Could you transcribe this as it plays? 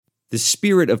The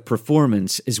spirit of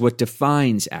performance is what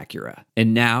defines Acura,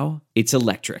 and now it's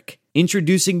electric.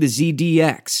 Introducing the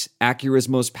ZDX, Acura's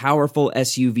most powerful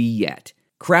SUV yet.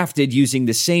 Crafted using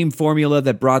the same formula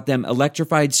that brought them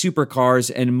electrified supercars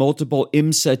and multiple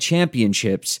IMSA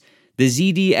championships, the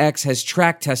ZDX has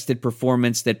track-tested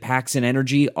performance that packs an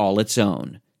energy all its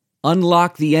own.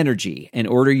 Unlock the energy and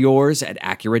order yours at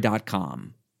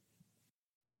Acura.com.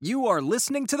 You are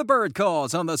listening to the Bird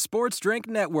Calls on the Sports Drink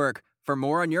Network. For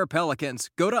more on your Pelicans,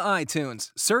 go to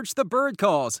iTunes, search the Bird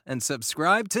Calls, and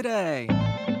subscribe today.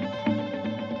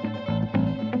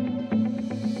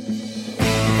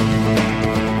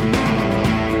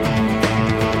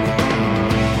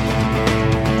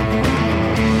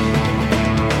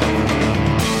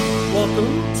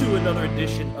 Welcome to another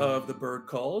edition of the Bird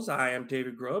Calls. I am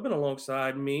David Grubb, and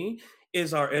alongside me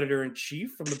is our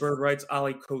editor-in-chief from the Bird Writes,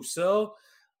 Ali Kosel.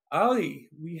 Ali,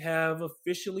 we have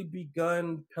officially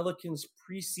begun Pelicans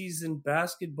preseason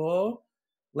basketball.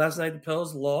 Last night, the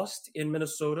Pels lost in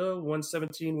Minnesota,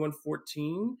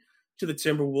 117-114 to the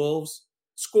Timberwolves.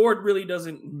 Score really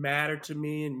doesn't matter to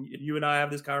me, and you and I have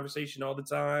this conversation all the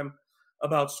time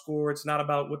about score. It's not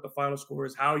about what the final score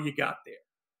is, how you got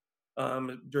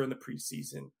there during the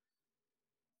preseason.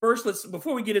 First,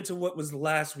 before we get into what was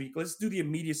last week, let's do the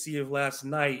immediacy of last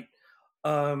night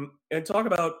and talk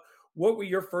about what were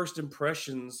your first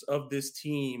impressions of this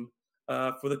team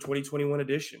for the 2021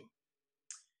 edition?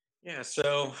 Yeah,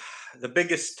 so the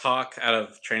biggest talk out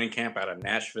of training camp, out of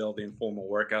Nashville, the informal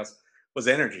workouts, was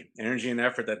energy and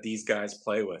effort that these guys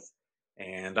play with.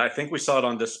 And I think we saw it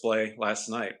on display last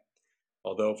night.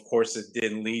 Although, of course, it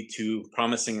didn't lead to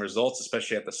promising results,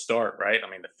 especially at the start, right? I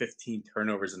mean, the 15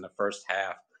 turnovers in the first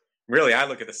half. Really, I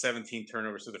look at the 17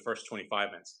 turnovers through the first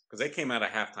 25 minutes because they came out of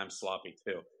halftime sloppy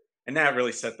too. And that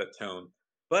really set the tone.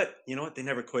 But you know what? They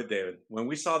never quit, David. When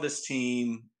we saw this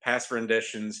team pass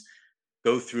renditions,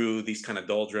 go through these kind of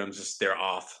doldrums, just they're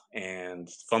off and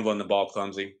fumbling the ball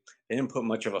clumsy. They didn't put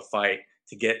much of a fight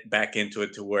to get back into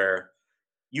it to where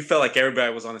you felt like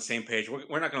everybody was on the same page.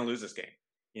 We're not going to lose this game.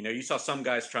 You know, you saw some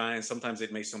guys trying. Sometimes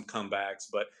they'd make some comebacks.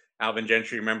 But Alvin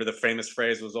Gentry, remember the famous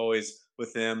phrase was always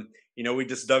with him, you know, we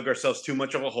just dug ourselves too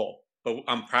much of a hole. But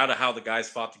I'm proud of how the guys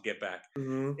fought to get back.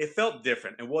 Mm-hmm. It felt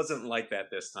different. It wasn't like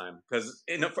that this time. Because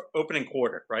in the opening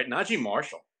quarter, right, Najee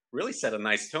Marshall really set a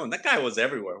nice tone. That guy was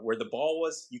everywhere. Where the ball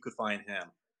was, you could find him.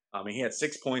 I mean, he had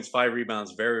 6 points, 5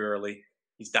 rebounds very early.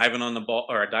 He's diving on the ball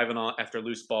or diving on after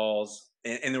loose balls.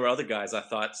 And there were other guys, I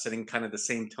thought, setting kind of the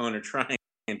same tone or trying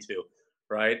to,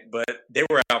 right? But they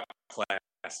were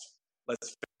outclassed.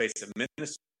 Let's face it,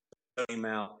 Minnesota came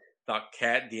out, thought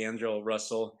Cat, D'Angelo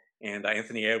Russell, and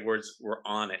Anthony Edwards were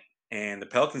on it. And the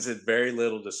Pelicans did very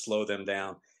little to slow them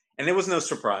down. And it was no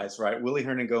surprise, right? Willie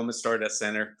Hernangomez started at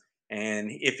center. And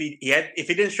if he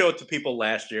didn't show it to people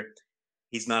last year,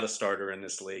 he's not a starter in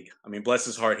this league. I mean, bless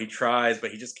his heart, he tries, but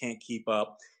he just can't keep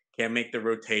up, can't make the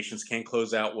rotations, can't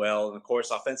close out well. And, of course,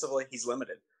 offensively, he's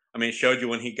limited. I mean, it showed you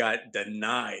when he got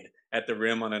denied at the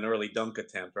rim on an early dunk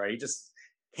attempt, right? He just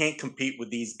can't compete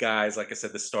with these guys, like I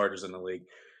said, the starters in the league.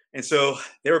 And so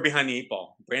they were behind the 8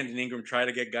 ball. Brandon Ingram tried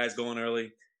to get guys going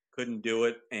early, couldn't do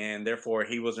it, and therefore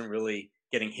he wasn't really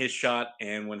getting his shot.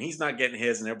 And when he's not getting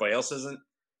his and everybody else isn't,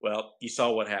 well, you saw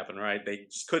what happened, right? They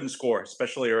just couldn't score,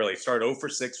 especially early. Started 0 for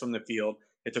 6 from the field.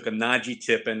 It took a Najee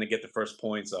tip in to get the first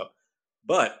points up.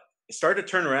 But it started to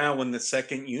turn around when the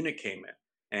second unit came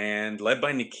in, and led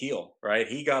by Nikhil, right?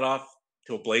 He got off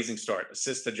to a blazing start.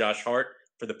 Assist to Josh Hart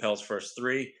for the Pels' first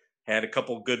 3. Had a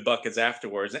couple good buckets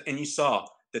afterwards. And you saw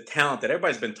the talent that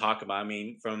everybody's been talking about. I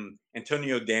mean, from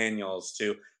Antonio Daniels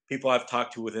to people I've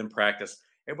talked to within practice,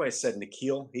 everybody said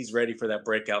Nikhil, he's ready for that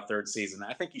breakout third season.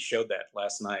 I think he showed that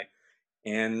last night.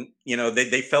 And, you know,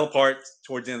 they fell apart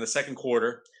towards the end of the second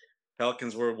quarter.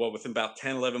 Pelicans were, within about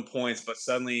 10, 11 points, but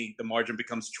suddenly the margin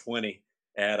becomes 20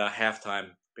 at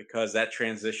halftime because that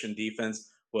transition defense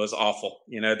was awful.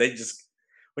 You know, they just –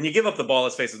 when you give up the ball,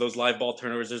 let's face it, those live ball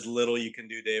turnovers, there's little you can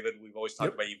do, David. We've always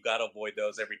talked about you've got to avoid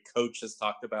those. Every coach has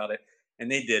talked about it,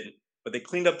 and they didn't. But they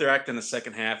cleaned up their act in the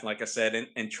second half, like I said.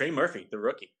 And Trey Murphy, the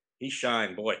rookie, he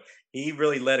shined. Boy, he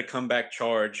really led a comeback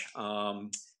charge to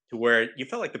where you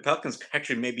felt like the Pelicans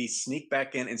actually maybe sneak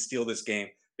back in and steal this game.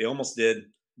 They almost did,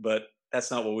 but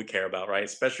that's not what we care about, right?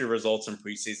 Especially results in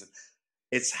preseason.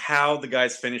 It's how the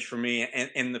guys finished for me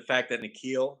and the fact that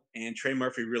Nikhil and Trey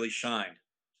Murphy really shined.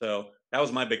 So that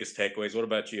was my biggest takeaways. What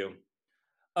about you?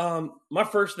 My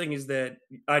first thing is that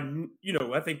I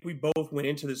think we both went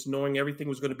into this knowing everything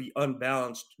was going to be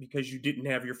unbalanced because you didn't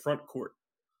have your front court.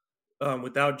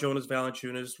 Without Jonas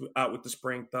Valanciunas, out with the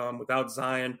sprained thumb, without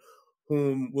Zion,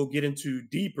 whom we'll get into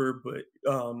deeper, but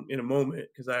in a moment,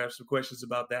 because I have some questions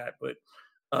about that. But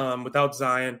without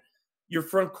Zion, your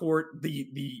front court,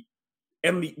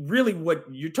 really what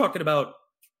you're talking about,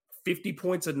 50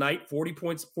 points a night, 40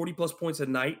 plus points a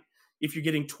night. If you're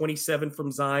getting 27 from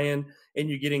Zion and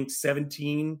you're getting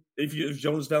 17, if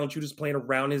Jonas Valanciunas is playing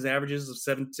around his averages of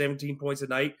 17 points a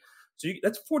night, so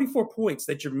that's 44 points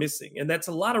that you're missing. And that's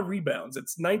a lot of rebounds.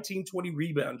 It's 19, 20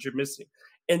 rebounds you're missing.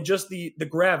 And just the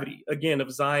gravity, again,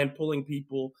 of Zion pulling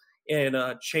people and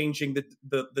changing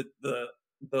the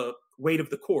weight of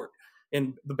the court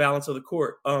and the balance of the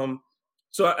court.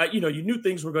 So, you knew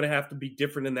things were going to have to be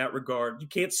different in that regard. You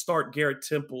can't start Garrett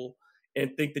Temple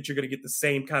and think that you're going to get the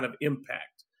same kind of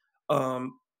impact.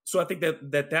 So I think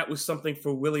that was something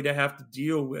for Willie to have to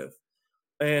deal with.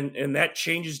 And that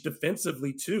changes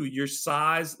defensively too. Your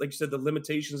size, like you said, the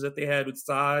limitations that they had with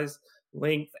size,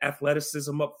 length,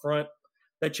 athleticism up front,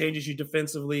 that changes you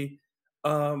defensively.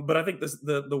 But I think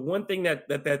the one thing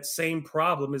that same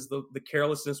problem is the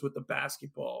carelessness with the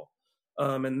basketball.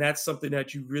 And that's something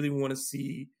that you really want to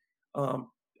see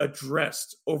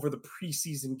addressed over the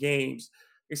preseason games.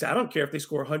 Like I said, I don't care if they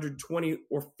score 120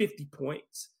 or 50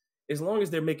 points, as long as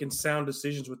they're making sound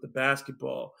decisions with the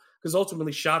basketball. Because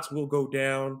ultimately, shots will go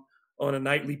down on a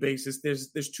nightly basis.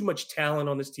 There's too much talent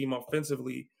on this team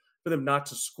offensively for them not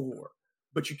to score.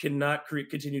 But you cannot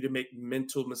continue to make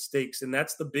mental mistakes. And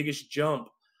that's the biggest jump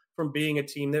from being a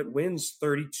team that wins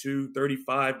 32,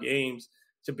 35 games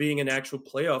to being an actual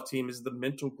playoff team, is the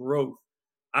mental growth.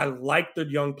 I like the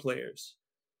young players.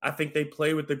 I think they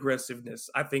play with aggressiveness.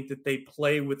 I think that they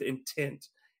play with intent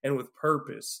and with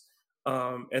purpose.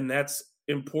 And that's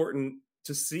important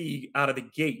to see out of the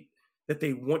gate, that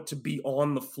they want to be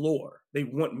on the floor. They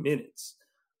want minutes.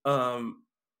 I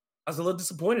was a little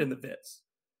disappointed in the vets.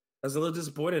 I was a little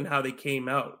disappointed in how they came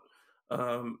out.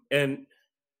 And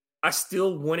I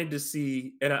still wanted to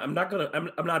see, and I'm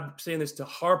not saying this to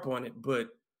harp on it, but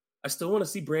I still want to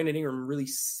see Brandon Ingram really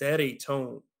set a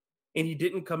tone. And he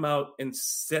didn't come out and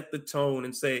set the tone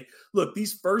and say, look,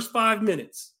 these first 5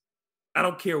 minutes, I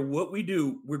don't care what we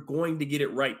do, we're going to get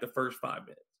it right the first 5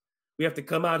 minutes. We have to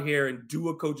come out here and do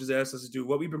what coaches asked us to do,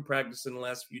 what we've been practicing the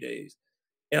last few days.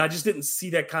 And I just didn't see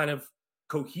that kind of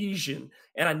cohesion.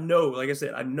 And I know, like I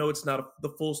said, I know it's not the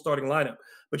full starting lineup,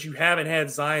 but you haven't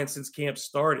had Zion since camp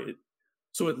started.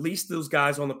 So at least those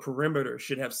guys on the perimeter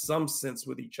should have some sense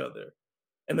with each other.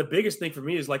 And the biggest thing for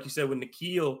me is, like you said, with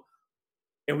Nickeil,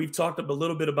 and we've talked a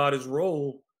little bit about his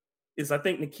role, is I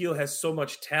think Nickeil has so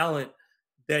much talent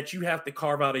that you have to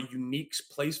carve out a unique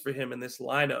place for him in this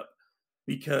lineup,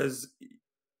 because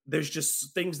there's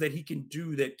just things that he can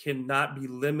do that cannot be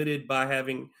limited by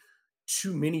having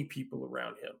too many people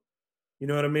around him. You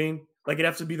know what I mean? Like, it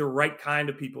has to be the right kind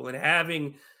of people, and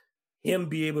having him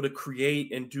be able to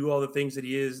create and do all the things that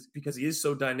he is, because he is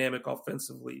so dynamic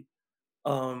offensively.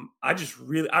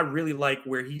 I really like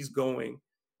where he's going.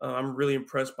 I'm really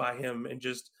impressed by him, and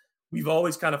just, we've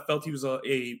always kind of felt he was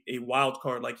a wild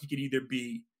card. Like, he could either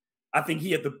be, I think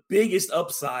he had the biggest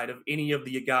upside of any of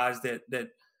the guys that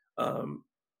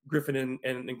Griffin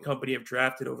and company have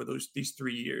drafted over these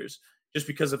 3 years, just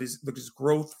because of his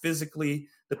growth physically,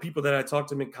 the people that I talked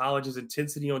to him in college, his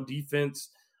intensity on defense,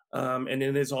 and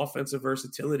then his offensive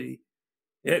versatility.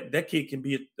 That kid can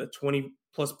be a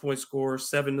 20-plus point scorer,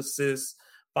 7 assists,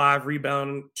 5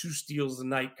 rebound, 2 steals a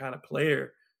night kind of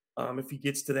player, if he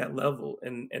gets to that level.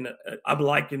 And I'm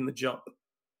liking the jump.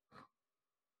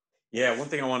 Yeah, one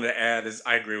thing I wanted to add is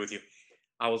I agree with you.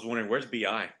 I was wondering, where's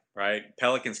BI, right?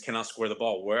 Pelicans cannot score the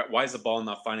ball. Why is the ball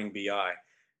not finding BI?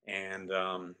 And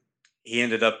he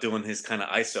ended up doing his kind of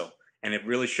ISO. And it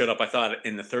really showed up, I thought,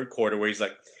 in the third quarter, where he's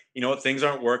like, you know what, things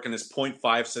aren't working. This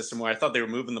 0.5 system where I thought they were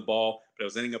moving the ball, but it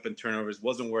was ending up in turnovers,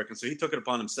 wasn't working. So he took it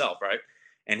upon himself, right?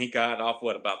 And he got off,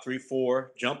 about 3-4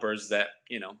 jumpers that,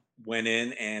 went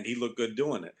in, and he looked good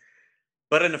doing it.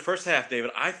 But in the first half,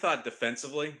 David, I thought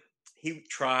defensively, he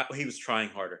was trying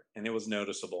harder, and it was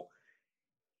noticeable.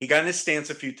 He got in his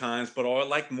stance a few times, but all I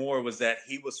liked more was that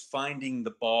he was finding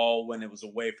the ball when it was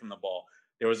away from the ball.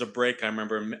 There was a break I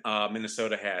remember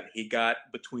Minnesota had. He got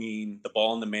between the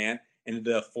ball and the man, ended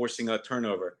up forcing a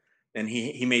turnover. And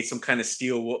he made some kind of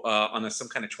steal on some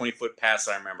kind of 20-foot pass,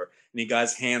 I remember. And he got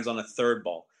his hands on a third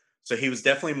ball. So he was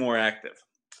definitely more active.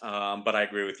 But I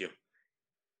agree with you.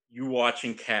 You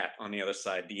watching Cat on the other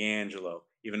side, D'Angelo,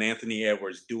 even Anthony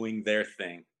Edwards doing their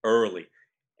thing early.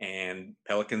 And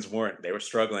Pelicans weren't. They were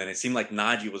struggling. It seemed like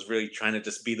Najee was really trying to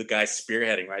just be the guy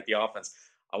spearheading, right, the offense.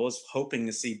 I was hoping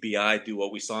to see BI do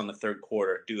what we saw in the third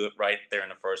quarter, do it right there in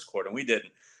the first quarter, and we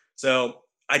didn't. So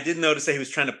I did notice that he was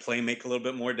trying to play make a little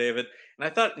bit more, David. And I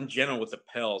thought in general with the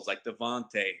Pels, like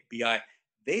Devontae, BI,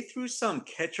 they threw some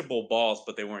catchable balls,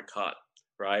 but they weren't caught,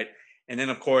 right? And then,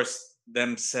 of course,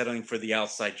 them settling for the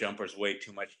outside jumpers way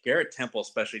too much. Garrett Temple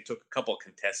especially took a couple of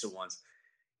contested ones.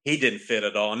 He didn't fit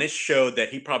at all. And it showed that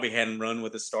he probably hadn't run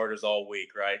with the starters all week,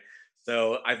 right?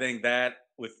 So I think that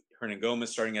with Hernan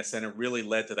Gomez starting at center really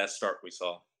led to that start we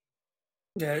saw.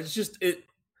 Yeah, it's just it.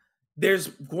 There's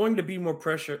going to be more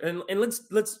pressure, and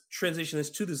let's transition this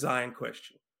to the Zion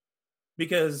question,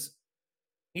 because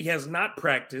he has not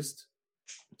practiced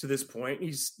to this point.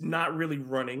 He's not really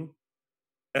running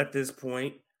at this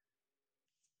point.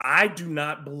 I do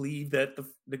not believe that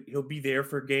he'll be there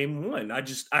for game one.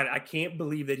 I can't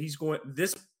believe that he's going,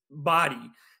 this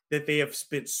body that they have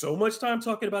spent so much time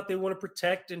talking about they want to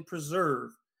protect and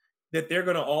preserve, that they're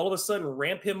going to all of a sudden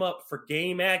ramp him up for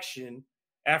game action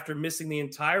after missing the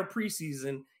entire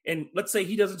preseason. And let's say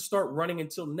he doesn't start running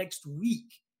until next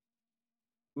week.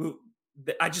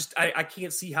 I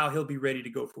can't see how he'll be ready to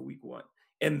go for week one.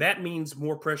 And that means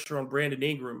more pressure on Brandon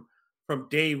Ingram from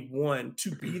day one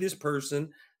to be this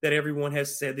person that everyone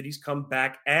has said that he's come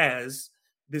back as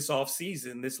this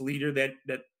offseason, this leader that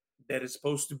is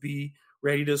supposed to be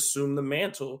ready to assume the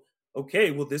mantle.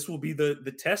 Okay, well, this will be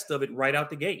the test of it right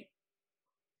out the gate.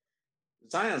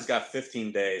 Zion's got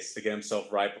 15 days to get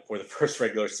himself right before the first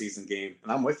regular season game.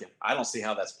 And I'm with you. I don't see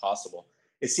how that's possible.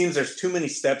 It seems there's too many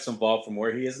steps involved from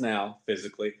where he is now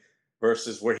physically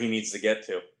versus where he needs to get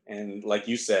to. And like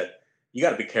you said, you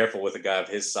got to be careful with a guy of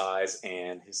his size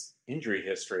and his injury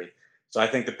history. So I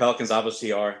think the Pelicans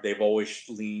obviously they've always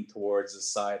leaned towards the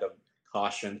side of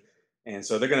caution. And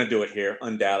so they're going to do it here,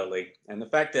 undoubtedly. And the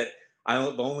fact that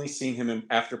I've only seen him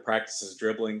after practices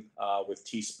dribbling with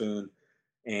Teaspoon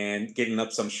and getting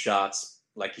up some shots.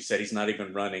 Like you said, he's not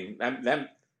even running.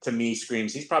 That to me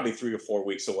screams he's probably 3 or 4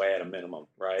 weeks away at a minimum,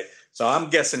 right? So I'm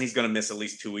guessing he's going to miss at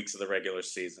least 2 weeks of the regular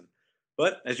season.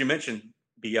 But as you mentioned,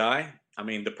 BI, I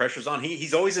mean, the pressure's on.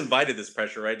 He's always invited this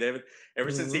pressure, right, David?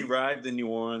 Ever since he arrived in New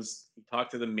Orleans, he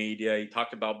talked to the media. He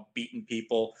talked about beating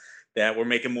people that were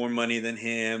making more money than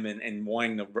him and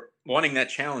wanting that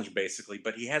challenge, basically.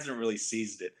 But he hasn't really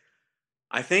seized it.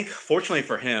 I think, fortunately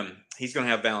for him, he's going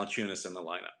to have Valanciunas in the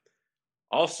lineup.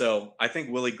 Also, I think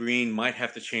Willie Green might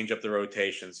have to change up the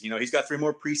rotations. You know, he's got 3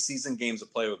 more preseason games to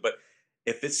play with, but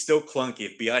if it's still clunky,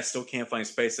 if BI still can't find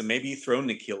space, then maybe you throw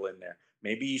Nikhil in there.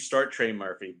 Maybe you start Trey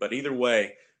Murphy. But either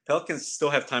way, Pelicans still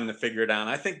have time to figure it out. And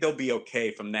I think they'll be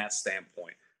okay from that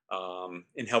standpoint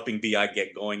in helping BI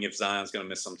get going if Zion's going to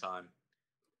miss some time.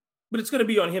 But it's going to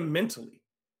be on him mentally.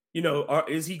 You know,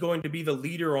 is he going to be the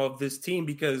leader of this team?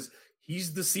 Because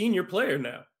he's the senior player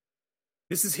now.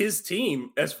 This is his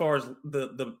team as far as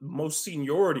the most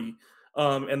seniority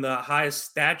and the highest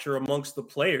stature amongst the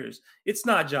players. It's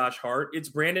not Josh Hart. It's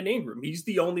Brandon Ingram. He's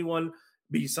the only one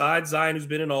besides Zion who's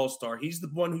been an all-star. He's the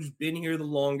one who's been here the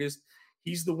longest.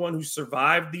 He's the one who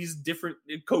survived these different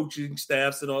coaching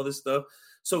staffs and all this stuff.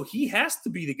 So he has to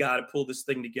be the guy to pull this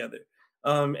thing together.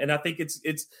 And I think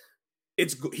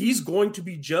he's going to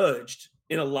be judged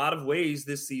in a lot of ways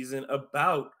this season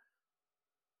about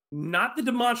not the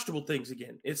demonstrable things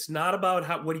again. It's not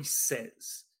about what he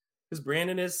says, because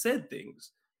Brandon has said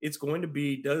things. It's going to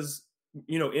be,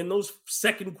 in those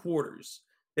second quarters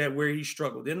where he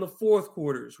struggled, in the fourth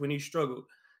quarters when he struggled,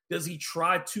 does he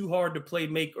try too hard to play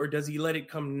make, or does he let it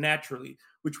come naturally?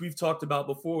 Which we've talked about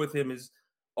before with him is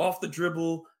off the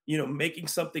dribble, making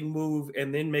something move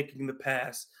and then making the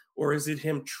pass, or is it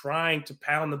him trying to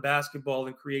pound the basketball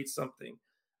and create something?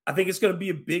 I think it's going to be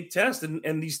a big test.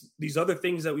 And these other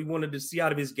things that we wanted to see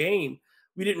out of his game,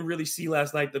 we didn't really see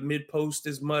last night, the mid post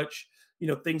as much,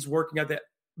 things working out. That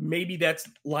maybe that's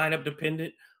lineup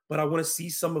dependent, but I want to see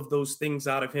some of those things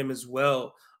out of him as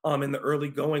well in the early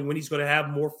going, when he's going to have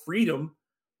more freedom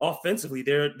offensively.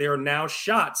 There are now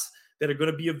shots that are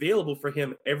going to be available for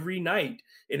him every night,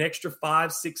 an extra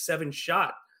 5, 6, 7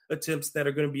 shot attempts that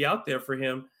are going to be out there for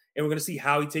him. And we're going to see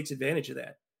how he takes advantage of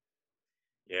that.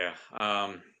 Yeah.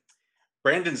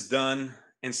 Brandon's done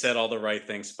and said all the right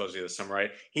things supposedly this summer,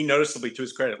 right? He noticeably, to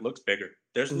his credit, looks bigger.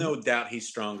 There's no doubt he's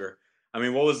stronger. I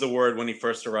mean, what was the word when he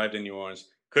first arrived in New Orleans?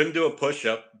 Couldn't do a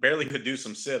push-up, barely could do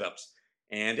some sit-ups.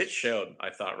 And it showed,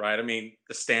 I thought, right? I mean,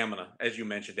 the stamina, as you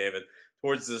mentioned, David,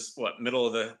 towards this, middle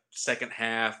of the second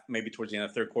half, maybe towards the end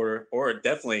of the third quarter, or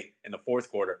definitely in the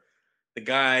fourth quarter. The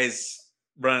guys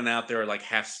running out there are like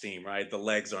half steam, right? The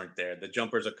legs aren't there. The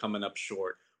jumpers are coming up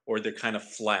short, or they're kind of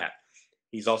flat.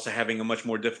 He's also having a much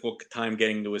more difficult time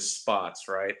getting to his spots,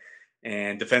 right?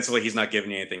 And defensively, he's not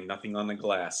giving you anything, nothing on the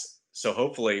glass. So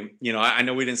hopefully, I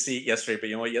know we didn't see it yesterday,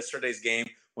 but yesterday's game,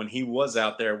 when he was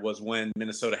out there, was when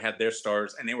Minnesota had their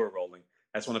stars and they were rolling.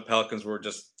 That's when the Pelicans were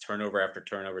just turnover after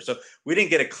turnover. So we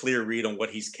didn't get a clear read on what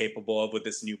he's capable of with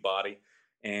this new body.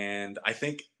 And I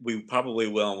think we probably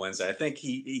will on Wednesday. I think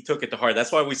he took it to heart.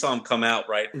 That's why we saw him come out,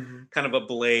 right? Mhm. Kind of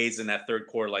ablaze in that third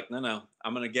quarter, like, no,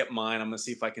 I'm going to get mine. I'm going to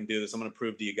see if I can do this. I'm going to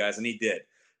prove to you guys. And he did.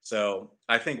 So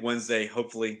I think Wednesday,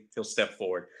 hopefully, he'll step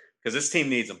forward because this team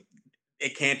needs him.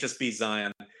 It can't just be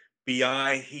Zion.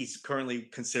 BI, he's currently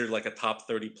considered like a top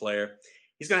 30 player.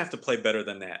 He's going to have to play better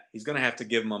than that. He's going to have to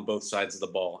give him on both sides of the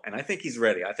ball. And I think he's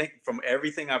ready. I think from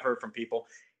everything I've heard from people,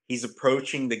 he's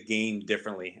approaching the game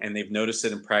differently, and they've noticed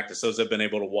it in practice. Those have been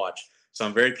able to watch. So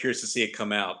I'm very curious to see it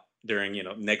come out during,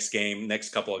 next game, next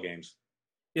couple of games.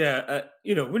 Yeah,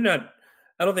 we're not.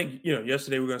 I don't think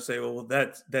yesterday we're going to say, well,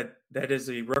 that is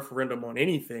a referendum on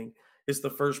anything. It's the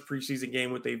first preseason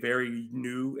game with a very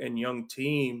new and young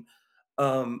team.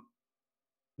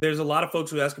 There's a lot of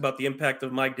folks who ask about the impact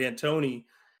of Mike D'Antoni,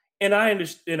 and I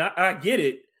understand. I get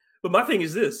it, but my thing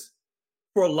is this: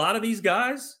 for a lot of these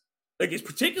guys, like it's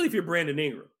particularly if you're Brandon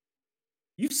Ingram,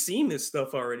 you've seen this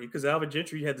stuff already because Alvin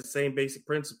Gentry had the same basic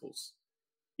principles.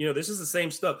 This is the same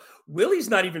stuff. Willie's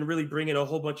not even really bringing a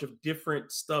whole bunch of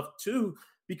different stuff too,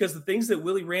 because the things that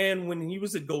Willie ran when he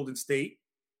was at Golden State,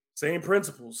 same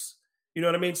principles. You know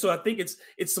what I mean? So I think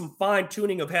it's some fine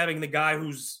tuning of having the guy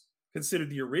who's considered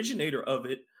the originator of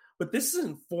it, but this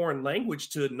isn't foreign language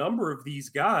to a number of these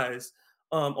guys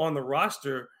on the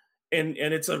roster. And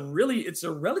it's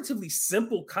a relatively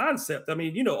simple concept. I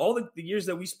mean, all the years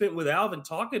that we spent with Alvin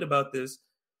talking about this,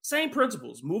 same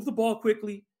principles: move the ball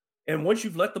quickly, and once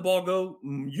you've let the ball go,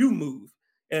 you move.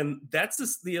 And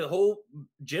that's the whole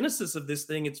genesis of this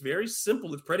thing. It's very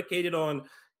simple. It's predicated on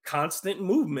constant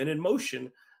movement and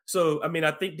motion. So, I mean,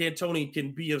 I think D'Antoni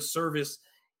can be of service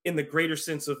in the greater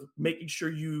sense of making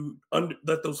sure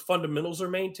that those fundamentals are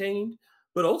maintained.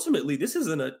 But ultimately, this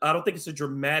I don't think it's a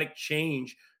dramatic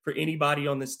change for anybody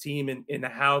on this team in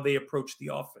how they approach the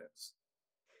offense.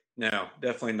 No,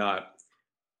 definitely not.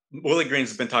 Willie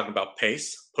Green's been talking about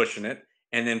pace, pushing it,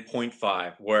 and then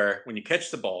 0.5, where when you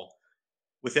catch the ball,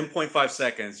 within 0.5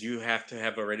 seconds, you have to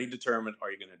have already determined,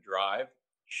 are you going to drive,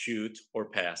 shoot, or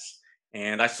pass?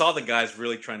 And I saw the guys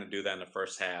really trying to do that in the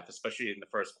first half, especially in the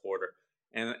first quarter.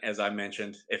 And as I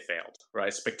mentioned, it failed,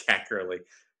 right? Spectacularly.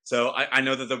 So I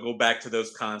know that they'll go back to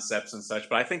those concepts and such,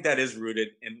 but I think that is rooted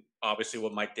in obviously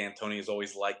what Mike D'Antoni has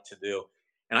always liked to do.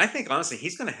 And I think, honestly,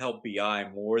 he's going to help BI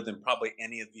more than probably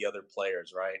any of the other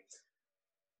players, right?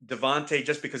 Devontae,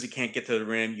 just because he can't get to the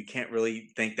rim, you can't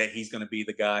really think that he's going to be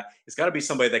the guy. It's got to be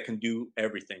somebody that can do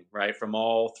everything, right, from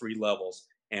all three levels.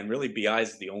 And really, BI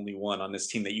is the only one on this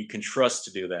team that you can trust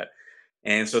to do that.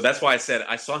 And so that's why I said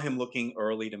I saw him looking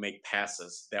early to make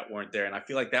passes that weren't there. And I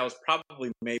feel like that was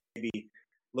probably maybe a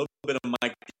little bit of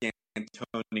Mike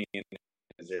D'Antoni in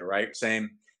there, right? Same,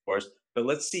 of course. But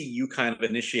let's see you kind of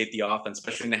initiate the offense,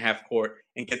 especially in the half court,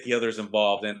 and get the others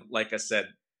involved. And like I said,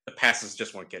 the passes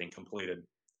just weren't getting completed.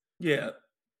 Yeah.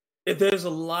 There's a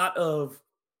lot of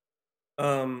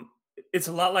it's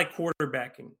a lot like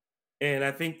quarterbacking. And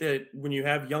I think that when you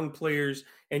have young players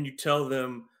and you tell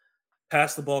them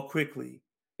pass the ball quickly,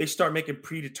 they start making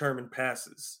predetermined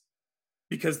passes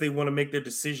because they want to make their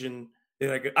decision.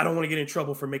 They're like, I don't want to get in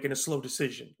trouble for making a slow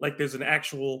decision. Like there's an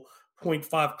actual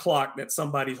 0.5 clock that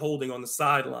somebody's holding on the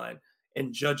sideline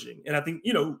and judging. And I think,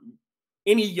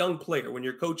 any young player, when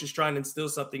your coach is trying to instill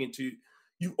something into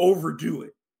you, overdo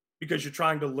it because you're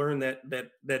trying to learn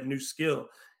that new skill.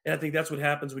 And I think that's what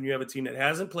happens when you have a team that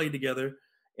hasn't played together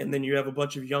and then you have a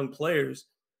bunch of young players,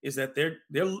 is that they're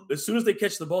as soon as they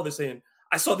catch the ball, they're saying,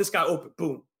 I saw this guy open,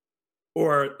 boom.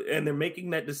 And they're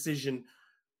making that decision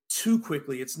too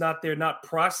quickly. They're not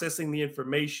processing the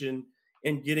information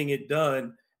and getting it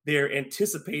done. They're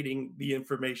anticipating the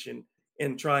information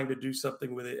and trying to do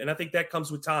something with it. And I think that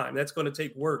comes with time. That's going to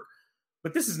take work.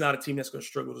 But this is not a team that's going to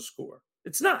struggle to score.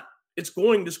 It's not. It's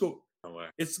going to score. No way.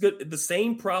 It's good. The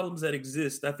same problems that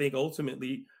exist, I think,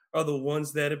 ultimately are the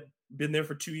ones that have been there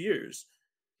for 2 years.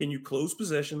 Can you close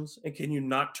possessions and can you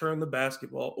not turn the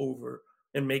basketball over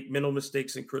and make mental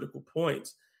mistakes in critical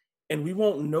points? And we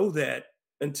won't know that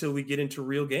until we get into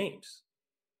real games.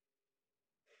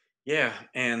 Yeah,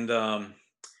 and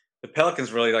the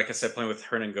Pelicans really, like I said, playing with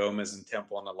Hernan Gomez and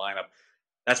Temple in the lineup.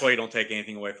 That's why you don't take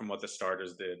anything away from what the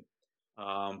starters did.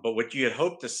 But what you had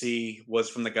hoped to see was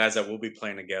from the guys that will be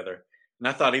playing together. And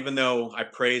I thought, even though I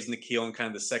praised Nikhil and kind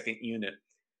of the second unit,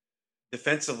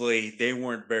 defensively, they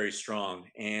weren't very strong.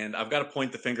 And I've got to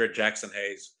point the finger at Jackson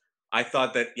Hayes. I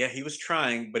thought that, yeah, he was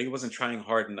trying, but he wasn't trying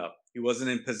hard enough. He wasn't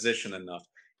in position enough.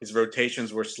 His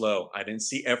rotations were slow. I didn't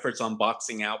see efforts on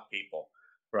boxing out people,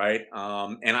 right?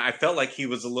 And I felt like he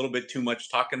was a little bit too much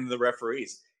talking to the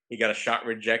referees. he got a shot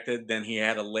rejected, then he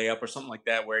had a layup or something like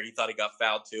that where he thought he got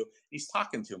fouled too. He's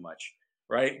talking too much,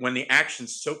 right? When the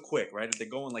action's so quick, right? If they're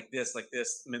going like this,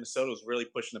 Minnesota was really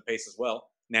pushing the pace as well,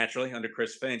 naturally, under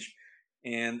Chris Finch.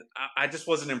 And I just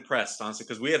wasn't impressed, honestly,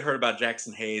 because we had heard about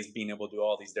Jackson Hayes being able to do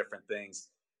all these different things.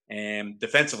 And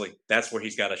defensively, that's where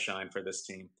he's got to shine for this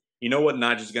team. You know what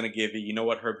Najee is going to give you. You know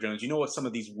what Herb Jones, you know what some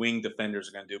of these wing defenders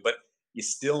are going to do. But you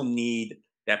still need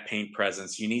that paint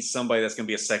presence. You need somebody that's going to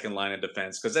be a second line of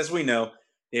defense. Because as we know,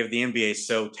 the NBA is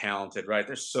so talented, right?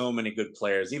 There's so many good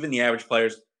players. Even the average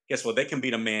players, guess what? They can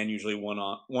beat a man usually one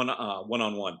on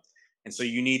one. And so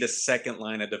you need a second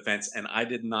line of defense, and I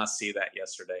did not see that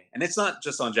yesterday. And it's not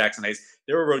just on Jackson Hayes.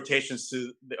 There were rotations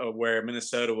to where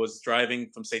Minnesota was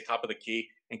driving from, say, top of the key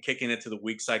and kicking it to the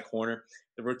weak side corner.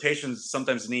 The rotations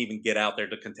sometimes didn't even get out there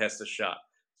to contest a shot.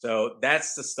 So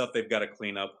that's the stuff they've got to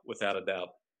clean up, without a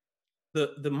doubt.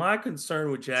 My concern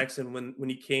with Jackson when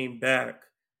he came back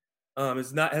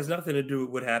has nothing to do with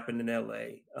what happened in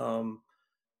LA.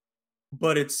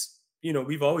 But it's,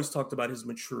 we've always talked about his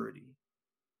maturity.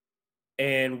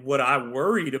 And what I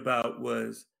worried about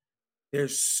was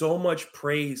there's so much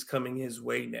praise coming his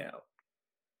way now.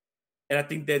 And I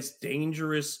think that's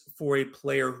dangerous for a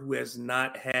player who has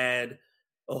not had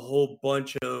to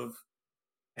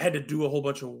do a whole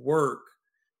bunch of work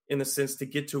in the sense to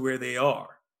get to where they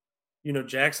are.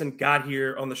 Jackson got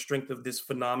here on the strength of this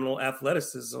phenomenal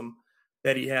athleticism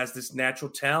that he has, this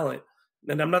natural talent.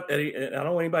 And I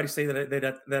don't want anybody to say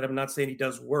that I'm not saying he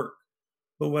does work.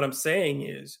 But what I'm saying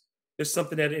is there's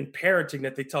something that in parenting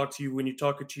that they talk to you when you're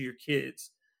talking to your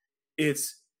kids.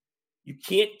 It's you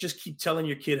can't just keep telling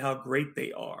your kid how great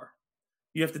they are.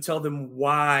 You have to tell them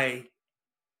why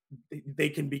they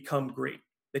can become great,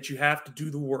 that you have to do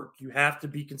the work. You have to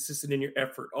be consistent in your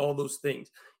effort, all those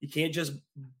things. You can't just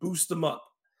boost them up.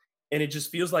 And it just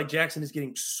feels like Jackson is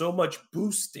getting so much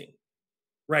boosting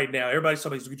right now. Everybody's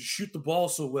talking about he's going to shoot the ball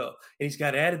so well, and he's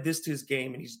got added this to his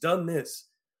game, and he's done this.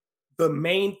 The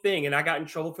main thing, and I got in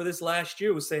trouble for this last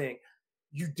year, was saying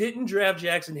you didn't draft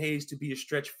Jackson Hayes to be a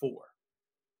stretch four.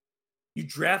 You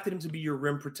drafted him to be your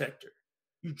rim protector.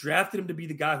 You drafted him to be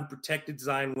the guy who protected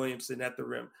Zion Williamson at the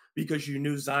rim because you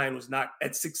knew Zion was not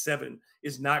at 6'7",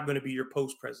 is not going to be your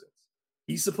post presence.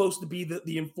 He's supposed to be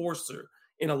the enforcer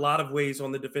in a lot of ways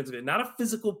on the defensive end, not a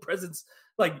physical presence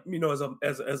like, as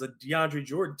a DeAndre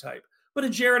Jordan type, but a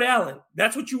Jared Allen.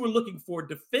 That's what you were looking for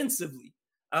defensively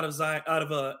out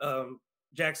of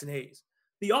Jackson Hayes.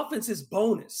 The offense is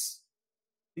bonus.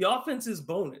 The offense is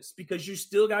bonus because you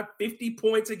still got 50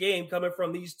 points a game coming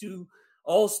from these two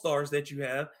all-stars that you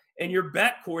have, and your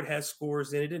backcourt has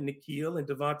scores in it, and Nikhil and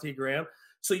Devontae Graham.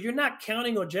 So you're not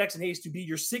counting on Jackson Hayes to be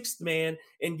your sixth man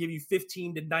and give you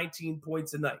 15 to 19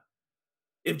 points a night.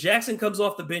 If Jackson comes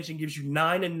off the bench and gives you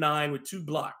 9 and 9 with 2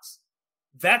 blocks,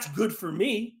 that's good for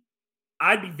me.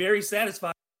 I'd be very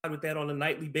satisfied with that on a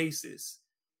nightly basis.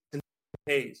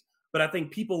 Hayes. But I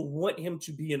think people want him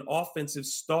to be an offensive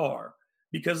star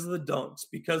because of the dunks,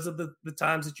 because of the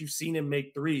times that you've seen him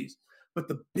make threes. But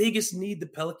the biggest need the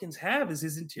Pelicans have is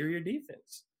his interior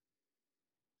defense.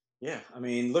 Yeah, I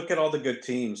mean, look at all the good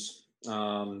teams,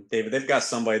 David. They've got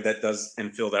somebody that does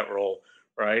and fill that role,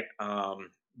 right?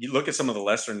 You look at some of the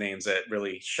lesser names that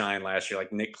really shined last year,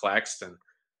 like Nick Claxton,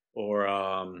 or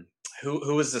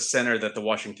who was the center that the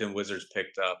Washington Wizards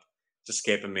picked up? It's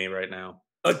escaping me right now.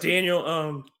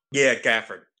 Daniel. Yeah,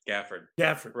 Gafford.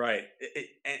 Right.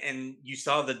 And you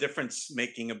saw the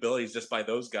difference-making abilities just by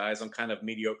those guys on kind of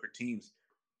mediocre teams.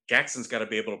 Jackson's got to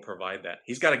be able to provide that.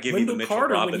 He's got to give you the Mitchell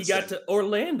Carter Robinson. When he got to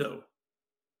Orlando.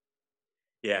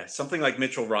 Yeah, something like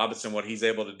Mitchell Robinson, what he's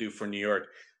able to do for New York.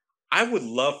 I would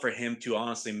love for him to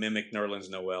honestly mimic Nerlens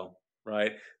Noel,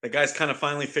 right? The guy's kind of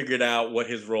finally figured out what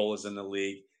his role is in the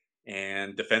league.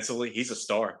 And defensively, he's a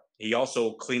star. He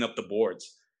also clean up the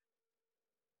boards.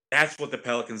 That's what the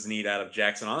Pelicans need out of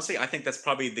Jackson. Honestly, I think that's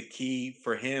probably the key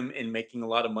for him in making a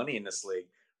lot of money in this league,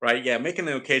 right? Yeah, making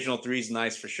an occasional three is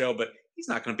nice for show, but he's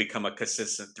not going to become a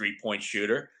consistent three-point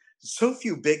shooter. So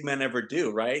few big men ever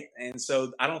do, right? And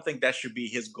so I don't think that should be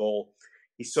his goal.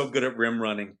 He's so good at rim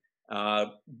running.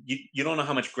 You don't know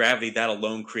how much gravity that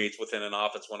alone creates within an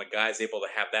offense when a guy's able to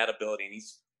have that ability and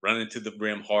he's running to the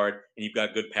rim hard and you've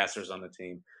got good passers on the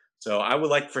team. So I would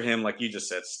like for him, like you just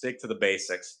said, stick to the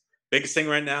basics. Biggest thing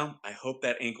right now, I hope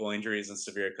that ankle injury isn't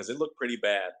severe because it looked pretty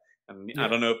bad. I mean, yeah. I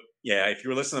don't know. Yeah, if you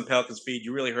were listening to Pelicans feed,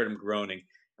 you really heard him groaning.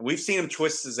 And we've seen him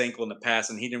twist his ankle in the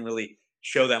past, and he didn't really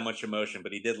show that much emotion,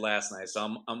 but he did last night.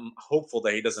 So I'm hopeful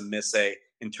that he doesn't miss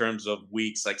in terms of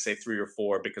weeks, like say 3 or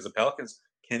 4, because the Pelicans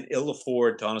can ill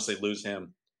afford to honestly lose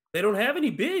him. They don't have any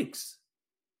bigs.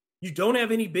 You don't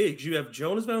have any bigs. You have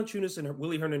Jonas Valanciunas and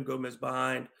Willie Hernan Gomez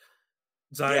behind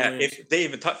Zion Yeah, Williamson. if they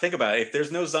even think about it, if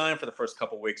there's no Zion for the first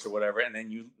couple weeks or whatever, and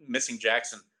then you missing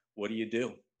Jackson, what do you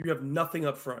do? You have nothing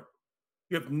up front.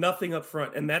 You have nothing up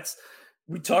front. And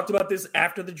we talked about this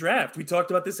after the draft. We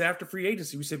talked about this after free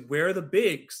agency. We said, where are the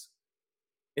bigs?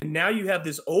 And now you have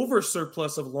this over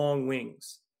surplus of long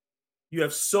wings. You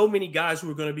have so many guys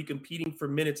who are going to be competing for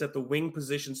minutes at the wing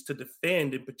positions to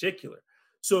defend in particular.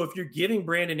 So if you're giving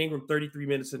Brandon Ingram 33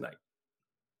 minutes a night,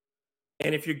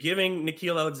 and if you're giving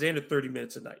Nickeil Alexander 30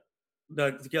 minutes a night,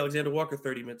 Nickeil Alexander Walker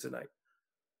 30 minutes a night,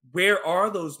 where are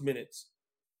those minutes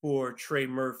for Trey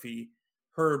Murphy,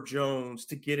 Herb Jones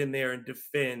to get in there and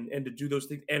defend and to do those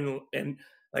things? And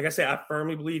like I said, I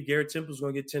firmly believe Garrett Temple is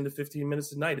going to get 10 to 15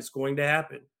 minutes a night. It's going to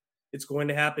happen. It's going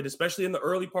to happen, especially in the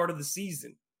early part of the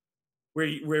season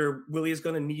where Willie is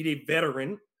going to need a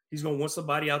veteran. He's going to want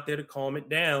somebody out there to calm it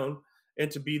down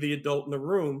and to be the adult in the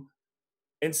room.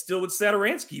 And still with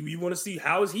Satoransky, we want to see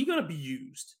how is he going to be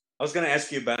used. I was going to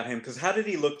ask you about him because how did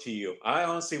he look to you? I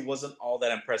honestly wasn't all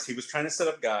that impressed. He was trying to set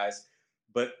up guys,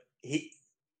 but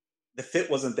the fit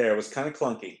wasn't there. It was kind of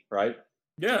clunky, right?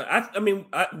 Yeah,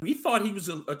 we thought he was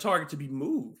a target to be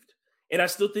moved. And I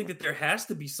still think that there has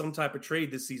to be some type of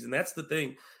trade this season. That's the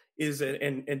thing is,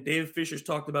 and David Fisher's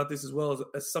talked about this as well,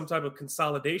 as some type of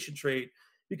consolidation trade,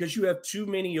 because you have too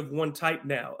many of one type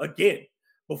now. Again,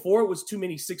 before it was too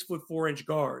many 6'4"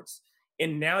 guards,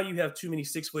 and now you have too many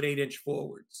 6'8"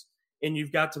 forwards. And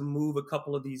you've got to move a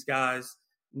couple of these guys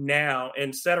now.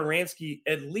 And Satoransky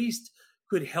at least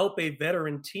could help a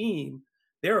veteran team.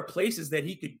 There are places that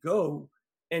he could go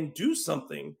and do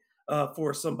something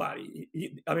for somebody.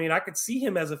 I could see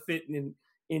him as a fit in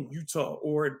Utah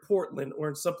or in Portland or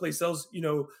in someplace else,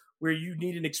 where you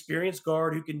need an experienced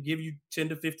guard who can give you 10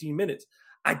 to 15 minutes.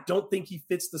 I don't think he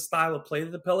fits the style of play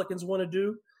that the Pelicans want to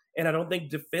do. And I don't think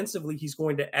defensively he's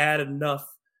going to add enough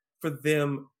for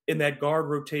them in that guard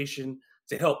rotation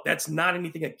to help. That's not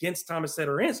anything against Thomas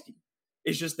Satoransky.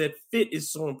 It's just that fit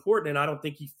is so important, and I don't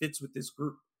think he fits with this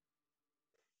group.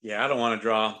 Yeah, I don't want to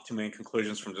draw too many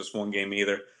conclusions from just one game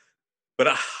either.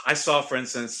 But I saw, for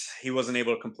instance, he wasn't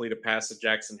able to complete a pass to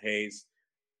Jackson Hayes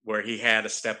where he had to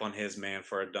step on his man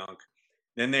for a dunk.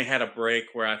 Then they had a break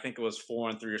where I think it was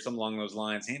 4-on-3 or something along those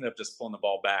lines. He ended up just pulling the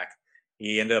ball back.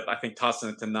 He ended up, I think, tossing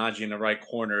it to Najee in the right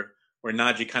corner where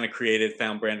Najee kind of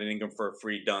found Brandon Ingram for a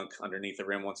free dunk underneath the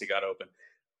rim once he got open.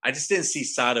 I just didn't see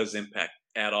Sato's impact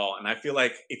at all. And I feel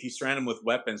like if you surround him with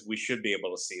weapons, we should be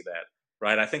able to see that,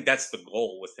 right? I think that's the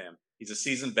goal with him. He's a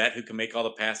seasoned vet who can make all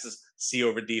the passes, see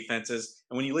over defenses.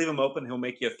 And when you leave him open, he'll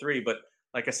make you a three. But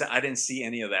like I said, I didn't see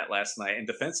any of that last night. And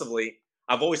defensively,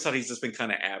 I've always thought he's just been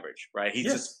kind of average, right? He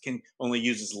just can only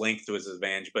use his length to his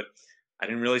advantage. But I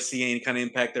didn't really see any kind of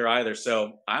impact there either.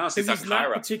 So I honestly thought he's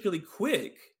not particularly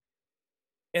quick.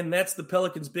 And that's the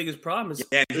Pelicans' biggest problem.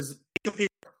 Right?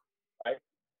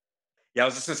 Yeah, I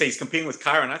was just going to say he's competing with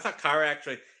Kyra. And I thought Kyra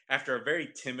actually, after a very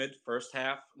timid first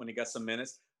half when he got some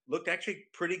minutes, looked actually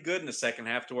pretty good in the second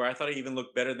half to where I thought he even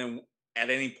looked better than at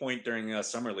any point during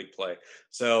Summer League play.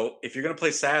 So if you're going to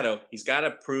play Sato, he's got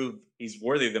to prove he's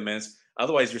worthy of the minutes.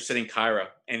 Otherwise, you're sitting Kyra,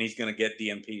 and he's going to get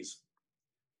DNPs.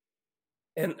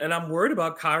 And I'm worried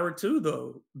about Kyra too,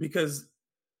 though, because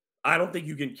I don't think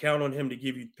you can count on him to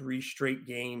give you 3 straight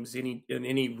games in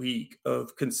any week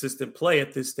of consistent play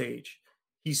at this stage.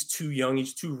 He's too young.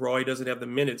 He's too raw. He doesn't have the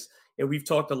minutes. And we've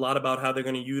talked a lot about how they're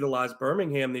going to utilize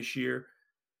Birmingham this year.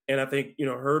 And I think,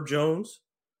 Herb Jones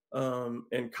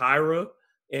and Kyra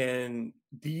and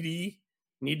Dede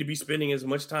need to be spending as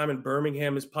much time in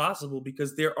Birmingham as possible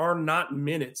because there are not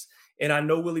minutes. And I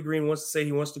know Willie Green wants to say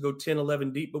he wants to go 10,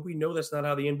 11 deep, but we know that's not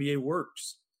how the NBA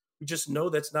works. We just know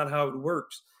that's not how it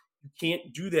works. You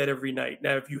can't do that every night.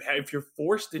 Now, if you're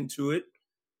forced into it,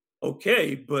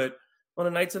 okay, but on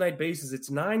a night-to-night basis, it's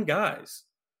 9 guys.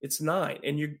 It's 9,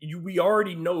 and we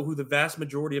already know who the vast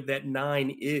majority of that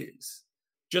 9 is.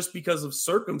 Just because of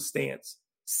circumstance,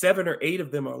 7 or 8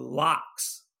 of them are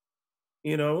locks.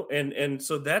 And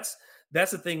so that's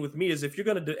the thing with me is if you're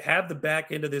going to have the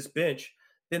back end of this bench,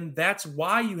 then that's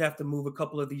why you have to move a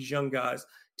couple of these young guys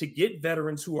to get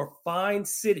veterans who are fine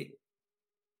sitting.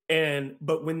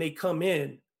 But when they come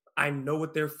in, I know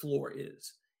what their floor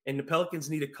is. And the Pelicans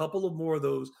need a couple of more of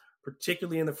those,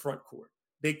 particularly in the front court.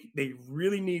 They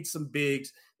really need some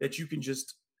bigs that you can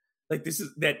just like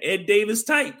that Ed Davis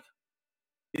type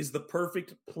is the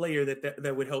perfect player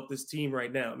that would help this team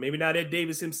right now. Maybe not Ed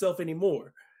Davis himself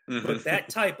anymore, but that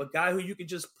type, a guy who you could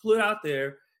just put out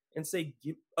there and say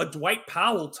a Dwight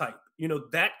Powell type,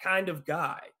 that kind of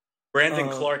guy. Brandon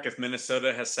Clark, if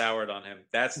Minnesota has soured on him,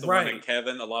 that's the one that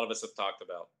Kevin, a lot of us have talked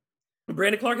about.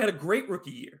 Brandon Clark had a great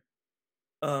rookie year.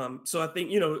 So I think,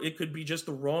 it could be just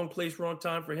the wrong place, wrong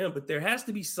time for him, but there has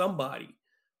to be somebody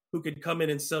who could come in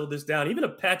and settle this down. Even a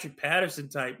Patrick Patterson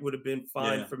type would have been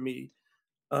fine Yeah. for me.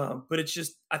 But it's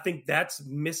just, I think that's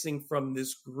missing from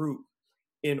this group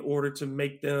in order to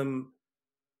make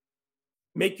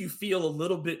you feel a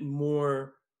little bit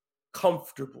more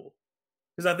comfortable.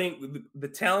 Because I think the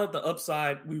talent, the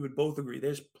upside, we would both agree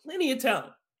there's plenty of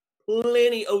talent,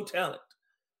 plenty of talent.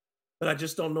 But I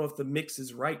just don't know if the mix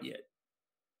is right yet.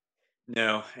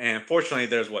 No, and fortunately,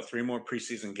 there's 3 more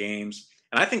preseason games,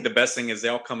 and I think the best thing is they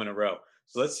all come in a row.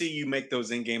 So let's see you make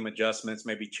those in-game adjustments,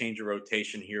 maybe change a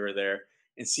rotation here or there,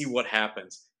 and see what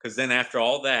happens. Because then after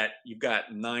all that, you've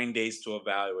got 9 days to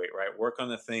evaluate, right? Work on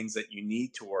the things that you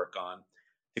need to work on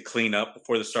to clean up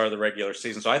before the start of the regular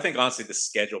season. So I think honestly, the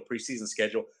preseason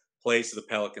schedule, plays to the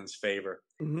Pelicans' favor,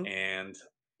 Mhm. and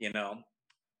you know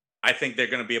I think they're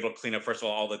going to be able to clean up, first of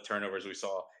all the turnovers we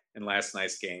saw in last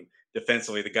night's game.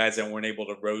 Defensively, the guys that weren't able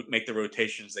to make the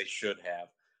rotations they should have,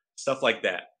 stuff like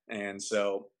that. And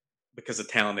so, because the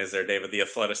talent is there, David, the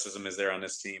athleticism is there on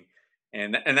this team,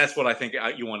 and that's what I think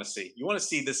you want to see. You want to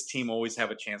see this team always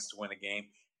have a chance to win a game,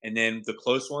 and then the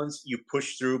close ones you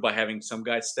push through by having some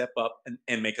guys step up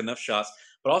and make enough shots,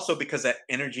 but also because that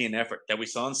energy and effort that we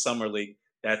saw in summer league.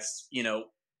 That's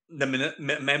the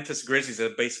Memphis Grizzlies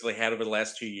have basically had over the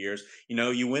last 2 years.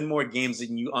 You win more games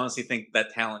than you honestly think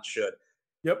that talent should.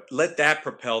 Yep. Let that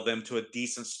propel them to a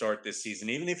decent start this season,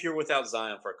 even if you're without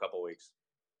Zion for a couple weeks.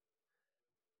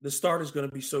 The start is going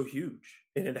to be so huge,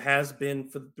 and it has been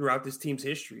throughout this team's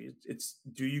history. It's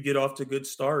do you get off to good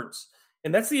starts,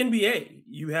 and that's the NBA.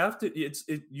 You have to.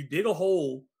 You dig a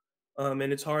hole, and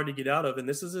it's hard to get out of. And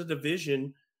this is a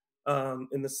division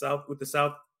in the South with the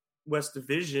Southwest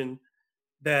Division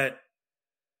that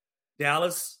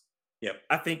Dallas, Yep.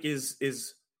 I think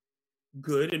is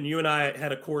good. And you and I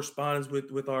had a correspondence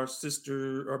with our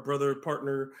brother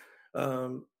partner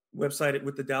website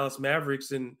with the Dallas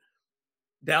Mavericks, and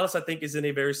Dallas, I think, is in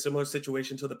a very similar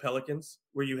situation to the Pelicans,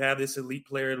 where you have this elite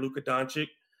player, Luka Doncic.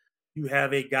 You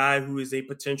have a guy who is a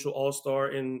potential all-star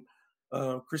in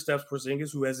Kristaps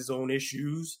Porzingis, who has his own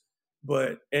issues.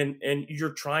 But and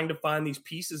you're trying to find these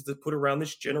pieces to put around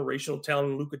this generational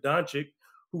talent, Luka Doncic,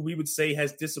 who we would say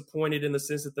has disappointed in the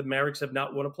sense that the Mavericks have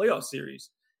not won a playoff series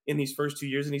in these first 2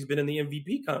 years, and he's been in the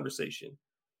MVP conversation.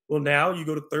 Well, now you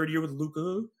go to third year with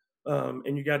Luka,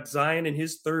 and you got Zion in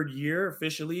his third year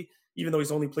officially, even though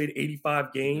he's only played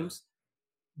 85 games.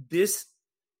 This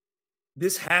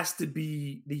has to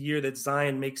be the year that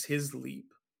Zion makes his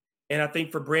leap. And I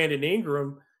think for Brandon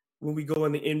Ingram, when we go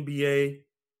in the NBA,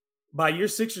 by year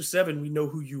 6 or 7, we know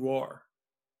who you are.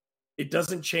 It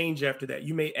doesn't change after that.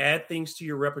 You may add things to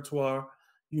your repertoire.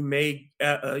 You may,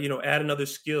 add another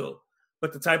skill.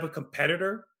 But the type of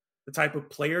competitor, the type of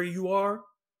player you are,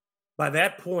 by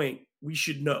that point, we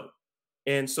should know.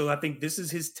 And so I think this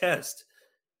is his test.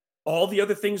 All the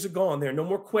other things are gone. There are no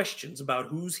more questions about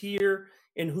who's here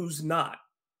and who's not.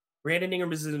 Brandon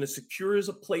Ingram is in as secure as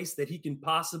a place that he can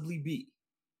possibly be.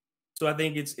 So I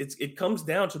think it comes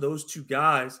down to those two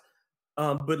guys.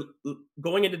 But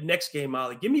going into the next game,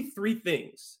 Ollie, give me 3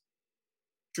 things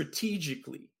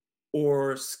strategically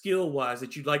or skill-wise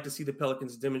that you'd like to see the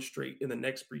Pelicans demonstrate in the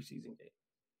next preseason game.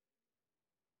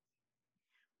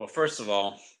 Well, first of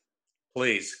all,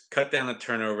 please cut down the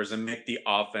turnovers and make the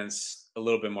offense a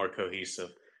little bit more cohesive,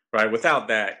 right? Without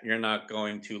that, you're not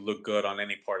going to look good on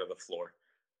any part of the floor.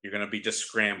 You're going to be just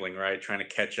scrambling, right? Trying to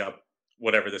catch up,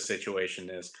 whatever the situation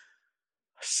is.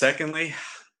 Secondly,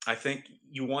 I think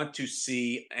you want to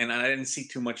see, and I didn't see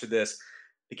too much of this,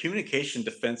 the communication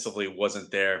defensively wasn't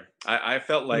there. I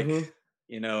felt like,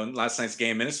 in last night's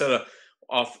game, Minnesota,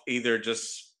 off either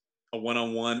just a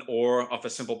one-on-one or off a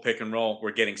simple pick and roll,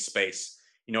 were getting space.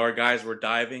 Our guys were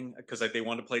diving because they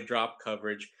wanted to play drop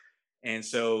coverage. And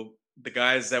so the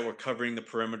guys that were covering the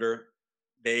perimeter,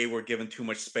 they were given too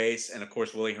much space. And of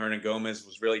course, Willie Hernan-Gomez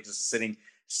was really just sitting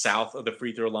south of the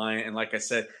free throw line. And like I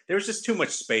said, there was just too much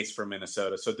space for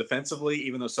Minnesota. So defensively,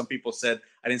 even though some people said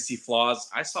I didn't see flaws,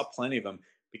 I saw plenty of them,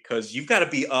 because you've got to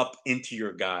be up into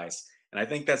your guys. And I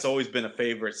think that's always been a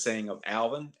favorite saying of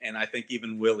Alvin, and I think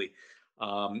even Willie.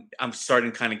 I'm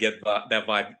starting to kind of get that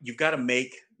vibe. You've got to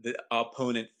make the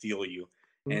opponent feel you.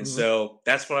 And so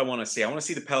that's what I want to see. I want to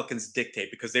see the Pelicans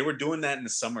dictate, because they were doing that in the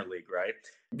summer league, right?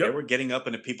 Yep. They were getting up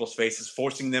into people's faces,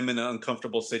 forcing them into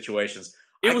uncomfortable situations.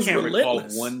 I can't recall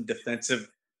one defensive.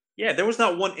 Yeah, there was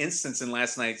not one instance in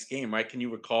last night's game, right? Can you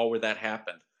recall where that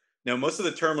happened? No, most of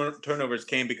the turnovers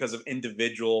came because of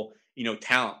individual,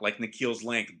 talent, like Nikhil's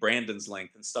length, Brandon's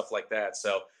length, and stuff like that.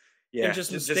 So, yeah, and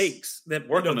just mistakes that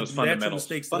work on those fundamentals.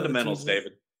 Fundamentals,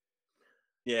 David.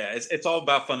 Yeah, it's all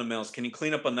about fundamentals. Can you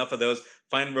clean up enough of those?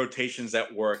 Find rotations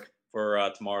that work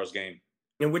for tomorrow's game.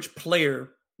 And which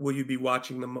player will you be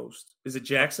watching the most? Is it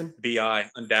Jackson? Bi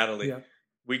undoubtedly. Yeah.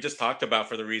 We just talked about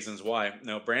for the reasons why.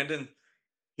 No, Brandon,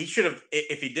 he should have.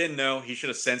 If he didn't know, he should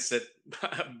have sensed it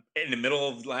in the middle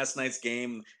of last night's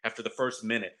game after the first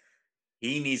minute.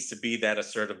 He needs to be that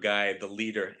assertive guy, the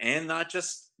leader, and not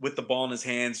just with the ball in his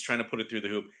hands trying to put it through the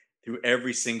hoop, through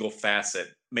every single facet,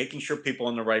 making sure people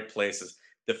in the right places,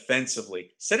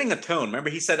 defensively, setting a tone.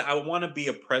 Remember, he said, I want to be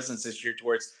a presence this year to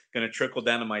where it's going to trickle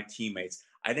down to my teammates.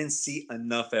 I didn't see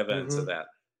enough evidence of Hmm. that.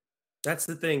 That's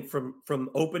the thing from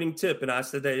opening tip, and I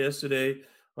said that yesterday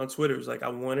on Twitter. It was like I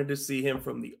wanted to see him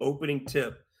from the opening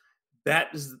tip.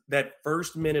 That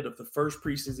first minute of the first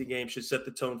preseason game should set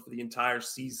the tone for the entire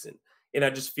season. And I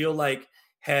just feel like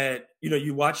had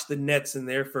you watched the Nets in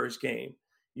their first game,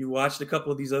 you watched a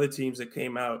couple of these other teams that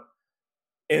came out,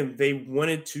 and they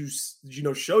wanted to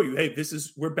show you, hey,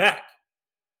 we're back.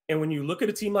 And when you look at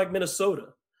a team like Minnesota,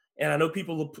 and I know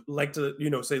people like to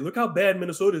say, look how bad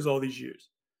Minnesota is all these years.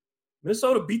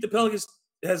 Minnesota beat the Pelicans,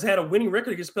 has had a winning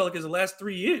record against Pelicans the last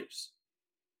 3 years,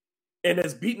 and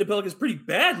has beaten the Pelicans pretty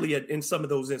badly in some of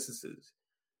those instances.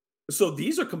 So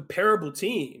these are comparable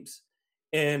teams,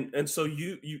 and so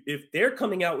you if they're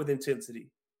coming out with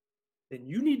intensity, then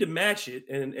you need to match it.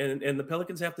 And the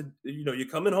Pelicans have to, you're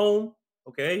coming home,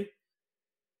 okay?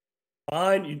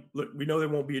 Fine. Look, we know there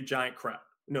won't be a giant crowd.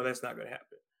 No, that's not going to happen.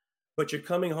 But you're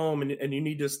coming home, and you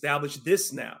need to establish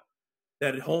this now,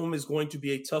 that home is going to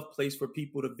be a tough place for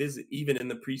people to visit, even in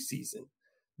the preseason.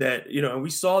 That, and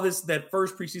we saw this that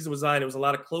first preseason with Zion. It was a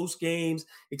lot of close games,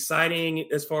 exciting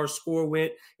as far as score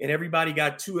went, and everybody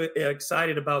got too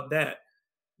excited about that.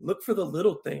 Look for the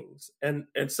little things, and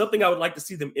something I would like to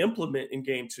see them implement in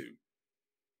game 2.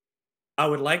 I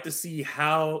would like to see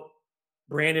how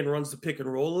Brandon runs the pick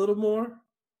and roll a little more.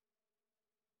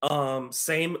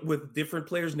 Same with different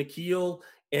players. Nikhil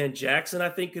and Jackson, I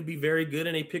think, could be very good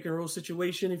in a pick and roll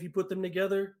situation if you put them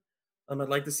together. I'd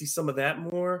like to see some of that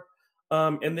more.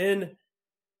 And then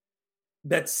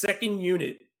that second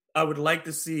unit, I would like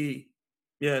to see,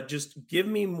 yeah, just give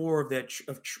me more of that.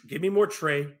 Give me more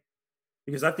Trey,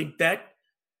 because I think that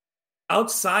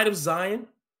outside of Zion,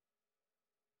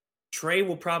 Trey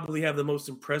will probably have the most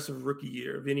impressive rookie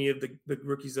year of any of the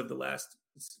rookies of the last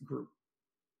group.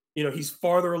 He's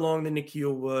farther along than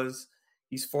Nikhil was.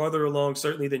 He's farther along,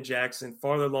 certainly, than Jackson,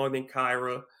 farther along than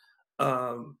Kyra.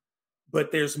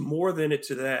 But there's more than it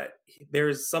to that. There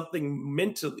is something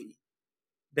mentally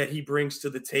that he brings to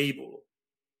the table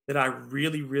that I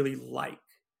really, really like.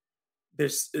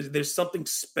 There's something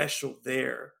special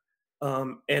there.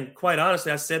 And quite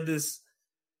honestly, I said this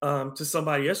to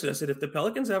somebody yesterday. I said, if the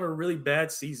Pelicans have a really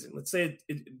bad season, let's say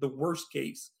the worst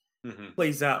case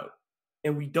plays out,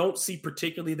 and we don't see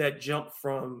particularly that jump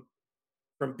from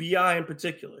BI in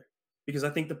particular, because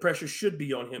I think the pressure should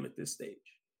be on him at this stage.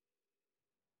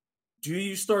 Do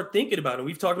you start thinking about it?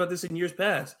 We've talked about this in years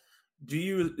past. Do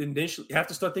you initially have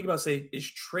to start thinking about, say, is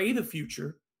Trey the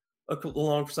future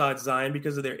alongside Zion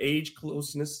because of their age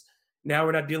closeness? Now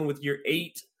we're not dealing with year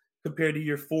 8 compared to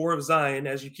year 4 of Zion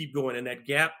as you keep going, and that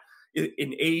gap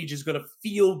in age is going to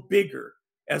feel bigger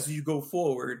as you go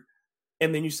forward.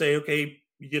 And then you say, okay,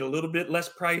 you get a little bit less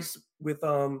price with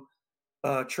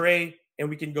Trey, and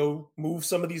we can go move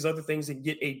some of these other things and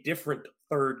get a different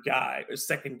third guy or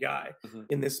second guy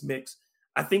in this mix.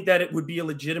 I think that it would be a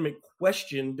legitimate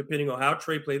question depending on how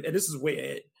Trey plays. And this is way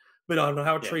ahead, but on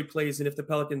how Trey plays, and if the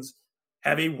Pelicans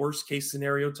have a worst case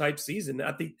scenario type season.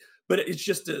 I think, but it's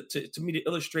just to me to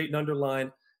illustrate and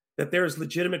underline that there is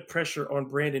legitimate pressure on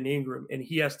Brandon Ingram, and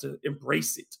he has to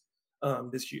embrace it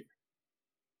this year.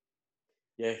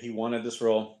 Yeah, he wanted this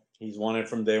role. He's wanted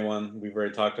from day one. We've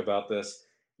already talked about this.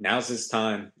 Now's his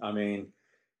time. I mean,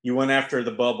 you went after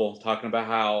the bubble, talking about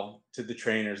how to the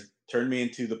trainers, turn me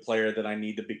into the player that I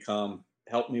need to become,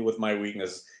 help me with my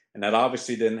weakness. And that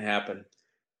obviously didn't happen.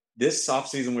 This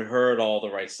offseason, we heard all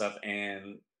the right stuff,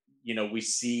 and, we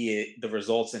see it, the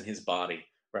results in his body,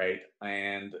 right?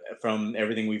 And from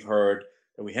everything we've heard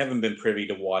that we haven't been privy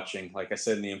to watching, like I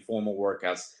said, in the informal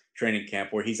workouts, training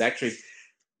camp, where he's actually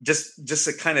just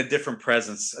a kind of different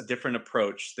presence, a different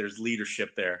approach. There's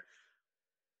leadership there.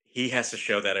 He has to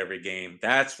show that every game.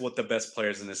 That's what the best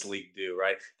players in this league do,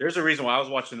 right? There's a reason why I was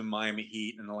watching the Miami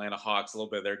Heat and Atlanta Hawks, a little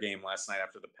bit of their game last night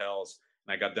after the Pels,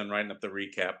 and I got done writing up the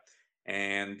recap.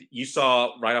 And you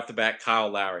saw right off the bat, Kyle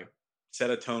Lowry set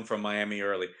a tone from Miami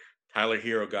early. Tyler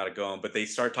Hero got it going, but they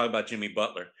started talking about Jimmy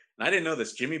Butler. And I didn't know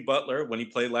this. Jimmy Butler, when he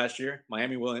played last year,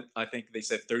 Miami went, I think they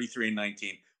said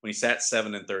 33-19, when he sat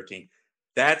 7-13.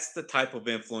 That's the type of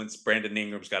influence Brandon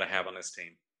Ingram's got to have on this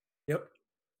team. Yep.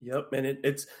 Yep, and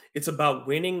it's about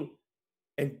winning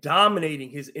and dominating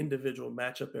his individual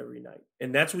matchup every night.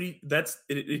 And that's what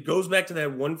it goes back to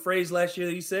that one phrase last year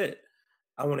that he said,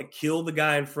 I want to kill the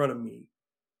guy in front of me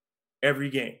every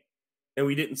game. And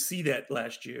we didn't see that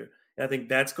last year. And I think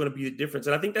that's going to be the difference.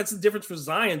 And I think that's the difference for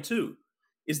Zion too,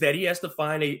 is that he has to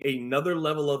find another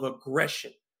level of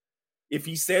aggression. If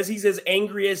he says he's as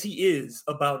angry as he is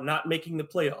about not making the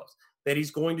playoffs, that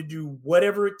he's going to do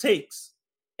whatever it takes.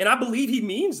 And I believe he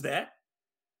means that.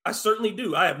 I certainly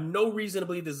do. I have no reason to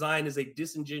believe that Zion is a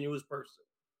disingenuous person.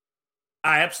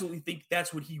 I absolutely think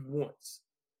that's what he wants.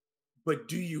 But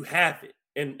do you have it?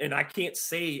 And I can't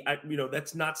say,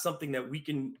 that's not something that we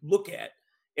can look at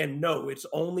and know. It's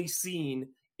only seen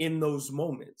in those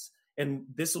moments. And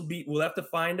we'll have to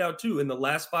find out too. In the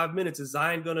last 5 minutes, is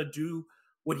Zion going to do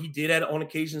what he did on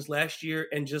occasions last year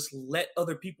and just let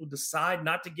other people decide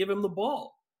not to give him the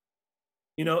ball?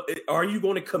 Are you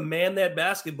going to command that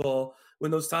basketball when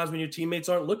those times when your teammates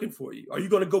aren't looking for you? Are you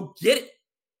going to go get it?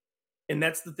 And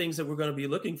that's the things that we're going to be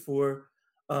looking for.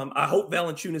 I hope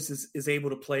Valanciunas is able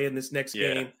to play in this next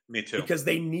game. Me too. Because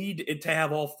they need it to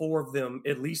have all four of them,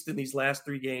 at least in these last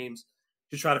 3 games,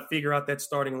 to try to figure out that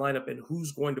starting lineup and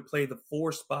who's going to play the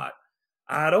 4 spot.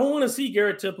 I don't want to see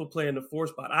Garrett Temple play in the 4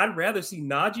 spot. I'd rather see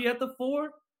Najee at the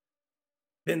 4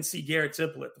 than see Garrett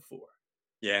Temple at the 4.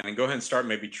 Yeah, and then go ahead and start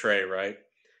maybe Trey, right?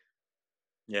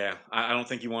 Yeah, I don't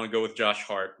think you want to go with Josh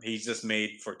Hart. He's just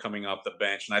made for coming off the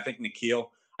bench. And I think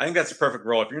Nikhil, I think that's a perfect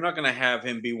role. If you're not going to have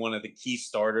him be one of the key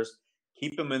starters,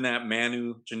 keep him in that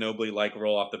Manu Ginobili-like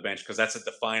role off the bench because that's a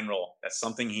defined role. That's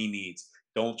something he needs.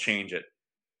 Don't change it.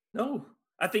 No,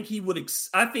 I think he would.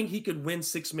 I think he could win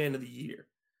 6th Man of the Year.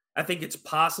 I think it's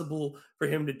possible for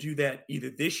him to do that either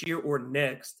this year or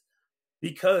next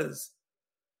because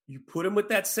you put him with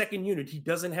that second unit. He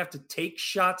doesn't have to take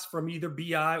shots from either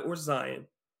BI or Zion.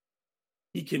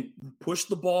 He can push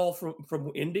the ball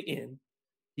from end to end.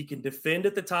 He can defend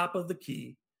at the top of the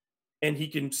key, and he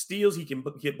can steals. He can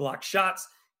get block shots.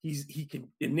 He can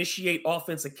initiate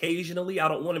offense occasionally. I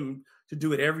don't want him to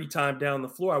do it every time down the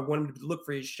floor. I want him to look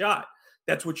for his shot.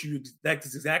 That's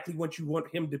exactly what you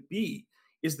want him to be,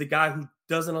 is the guy who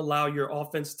doesn't allow your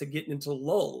offense to get into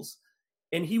lulls.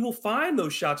 And he will find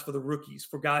those shots for the rookies,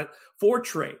 for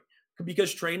Trey,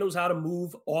 because Trey knows how to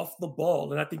move off the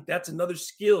ball. And I think that's another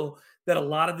skill that a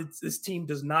lot of this team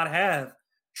does not have.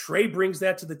 Trey brings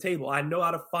that to the table. I know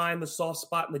how to find the soft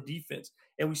spot in the defense.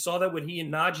 And we saw that when he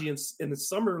and Najee in the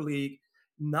summer league.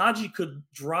 Najee could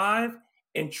drive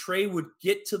and Trey would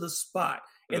get to the spot.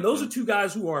 And those are 2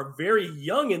 guys who are very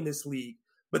young in this league,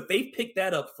 but they picked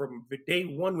that up from day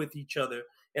one with each other.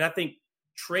 And I think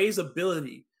Trey's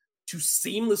ability to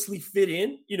seamlessly fit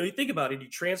in, you think about it, he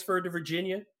transferred to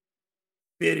Virginia,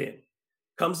 fit in,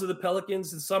 comes to the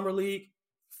Pelicans in summer league,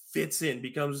 fits in,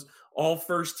 becomes all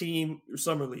first team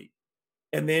summer league.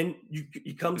 And then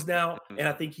he comes now, and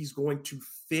I think he's going to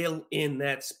fill in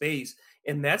that space.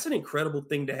 And that's an incredible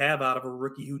thing to have out of a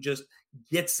rookie who just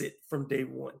gets it from day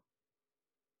one.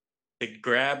 The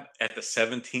grab at the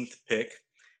 17th pick,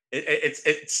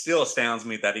 it still astounds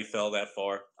me that he fell that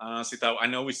far. I honestly thought, I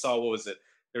know we saw, what was it?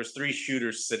 There's 3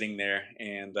 shooters sitting there,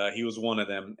 and he was one of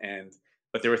them.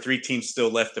 But there were 3 teams still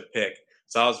left to pick.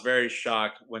 So I was very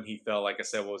shocked when he fell. Like I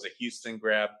said, what was it? Houston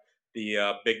grabbed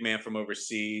the big man from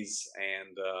overseas,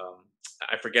 and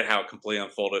I forget how it completely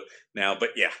unfolded now. But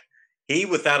yeah, he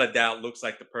without a doubt looks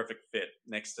like the perfect fit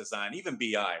next to Zion, even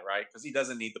BI, right? Because he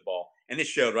doesn't need the ball. And it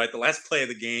showed, right? The last play of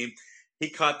the game, he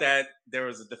caught that. There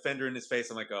was a defender in his face.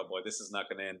 I'm like, oh boy, this is not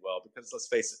going to end well, because let's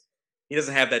face it, he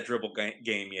doesn't have that dribble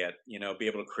game yet, be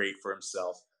able to create for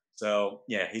himself. So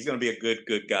yeah, he's going to be a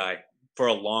good guy for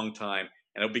a long time.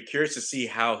 And I'll be curious to see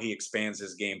how he expands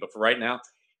his game. But for right now,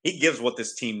 he gives what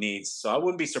this team needs. So I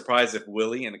wouldn't be surprised if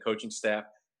Willie and the coaching staff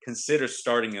consider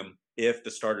starting him if the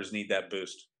starters need that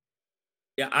boost.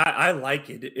 Yeah, I like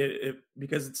it,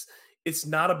 because it's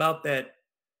not about that.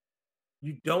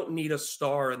 You don't need a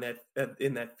star in that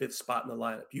 5th spot in the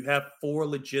lineup. You have 4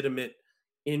 legitimate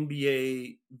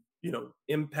NBA,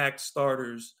 impact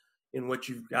starters in what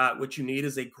you've got. What you need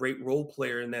is a great role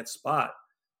player in that spot.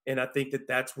 And I think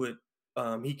that's what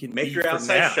he can make be your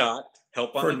outside shot,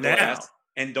 help on the glass,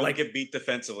 and don't get beat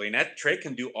defensively. And that Trey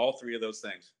can do all 3 of those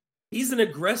things. He's an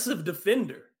aggressive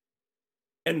defender.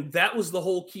 And that was the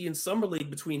whole key in Summer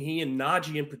League between he and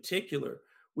Najee in particular,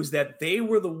 was that they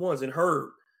were the ones, and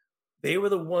Herb, they were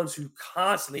the ones who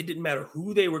constantly, it didn't matter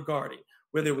who they were guarding,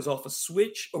 whether it was off a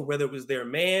switch or whether it was their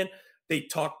man, they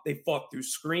fought through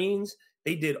screens.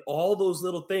 They did all those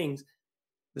little things.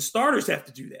 The starters have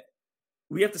to do that.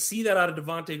 We have to see that out of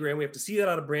Devontae Graham. We have to see that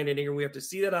out of Brandon Ingram. We have to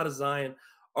see that out of Zion.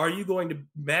 are you going to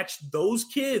match those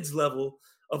kids' level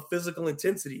of physical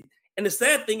intensity? And the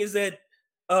sad thing is that,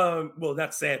 well,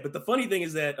 not sad, but the funny thing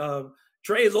is that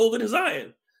Trey is older than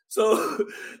Zion. So,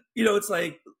 it's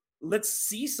like, let's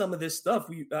see some of this stuff.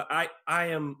 I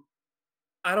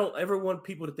don't ever want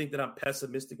people to think that I'm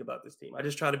pessimistic about this team. I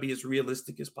just try to be as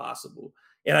realistic as possible.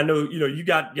 And I know, you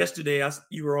got yesterday,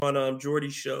 you were on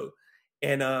Jordy's show,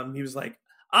 and he was like,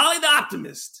 Ollie the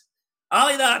optimist.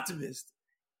 Ollie the optimist.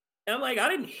 And I'm like, I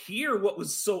didn't hear what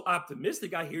was so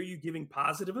optimistic. I hear you giving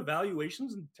positive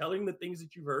evaluations and telling the things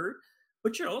that you've heard,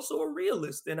 but you're also a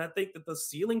realist. And I think that the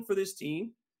ceiling for this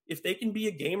team, if they can be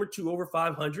a game or two over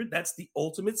 500, that's the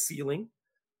ultimate ceiling.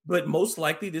 But most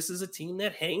likely this is a team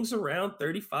that hangs around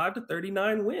 35 to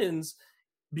 39 wins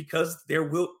because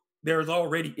there's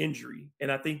already injury.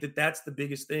 And I think that that's the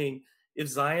biggest thing. If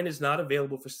Zion is not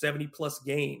available for 70 plus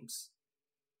games,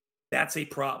 that's a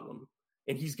problem.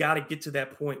 And he's got to get to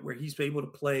that point where he's able to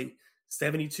play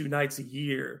 72 nights a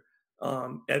year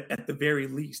at the very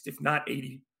least, if not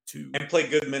 82. And play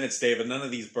good minutes, David. None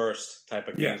of these burst type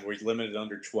of games where he's limited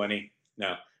under 20.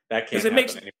 No, that can't happen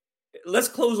anymore. Let's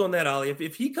close on that, Ollie.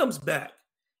 If he comes back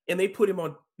and they put him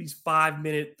on these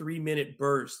 5-minute, 3-minute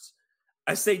bursts,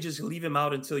 I say just leave him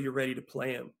out until you're ready to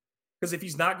play him. Because if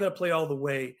he's not going to play all the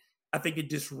way, I think it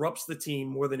disrupts the team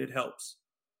more than it helps.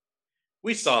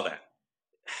 We saw that.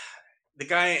 The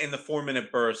guy in the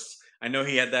 4-minute bursts, I know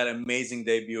he had that amazing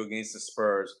debut against the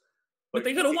Spurs. But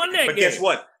they could have won that game. Guess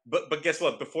what? But guess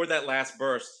what? Before that last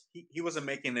burst, he wasn't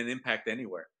making an impact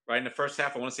anywhere. Right? In the first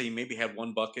half, I want to say he maybe had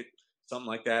one bucket, something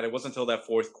like that. It wasn't until that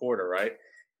fourth quarter, right?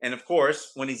 And of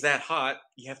course, when he's that hot,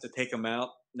 you have to take him out.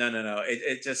 No.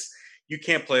 It just, you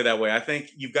can't play that way. I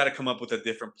think you've got to come up with a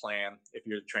different plan if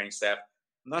you're the training staff.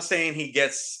 I'm not saying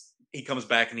he comes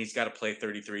back and he's got to play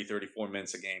 33, 34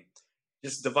 minutes a game.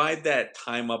 Just divide that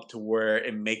time up to where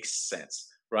it makes sense,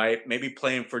 right? Maybe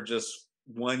playing for just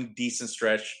one decent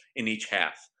stretch in each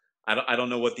half. I don't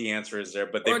know what the answer is there,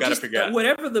 but they've got to figure out.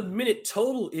 Whatever the minute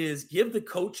total is, give the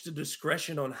coach the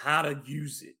discretion on how to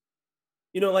use it.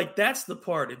 That's the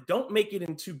part. Don't make it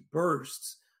into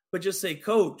bursts, but just say,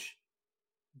 Coach,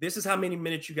 this is how many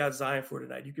minutes you got Zion for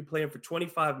tonight. You can play him for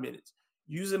 25 minutes.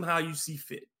 Use him how you see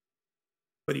fit,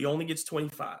 but he only gets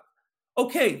 25.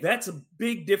 Okay, that's a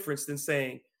big difference than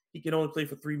saying he can only play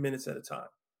for 3 minutes at a time.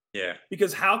 Yeah.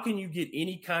 Because how can you get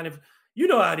any kind of – you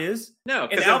know how it is. No,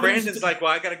 because Brandon's like,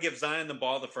 well, I got to give Zion the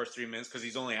ball the first 3 minutes because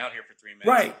he's only out here for 3 minutes.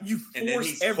 Right. You force and then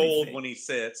he's everything. Cold when he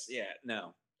sits. Yeah,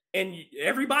 no. And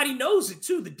everybody knows it,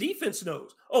 too. The defense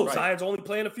knows. Oh, right. Zion's only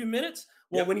playing a few minutes?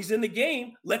 Well, when he's in the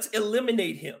game, let's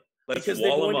eliminate him. Because they're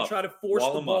going to try to force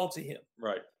the ball to him.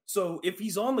 Right. So if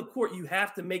he's on the court, you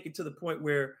have to make it to the point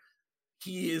where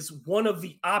he is one of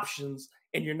the options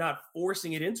and you're not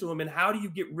forcing it into him. And how do you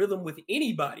get rhythm with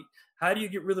anybody? How do you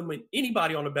get rhythm with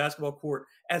anybody on the basketball court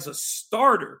as a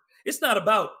starter? It's not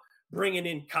about bringing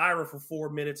in Kyra for 4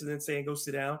 minutes and then saying, go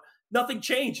sit down. Nothing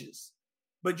changes.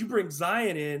 But you bring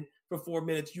Zion in for 4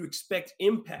 minutes, you expect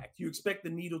impact. You expect the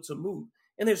needle to move.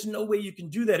 And there's no way you can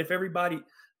do that if everybody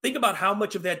 – think about how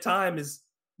much of that time is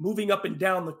moving up and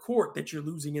down the court that you're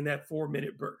losing in that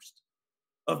 4-minute burst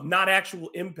of not actual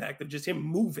impact, of just him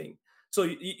moving. So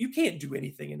you can't do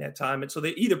anything in that time. And so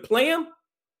they either play him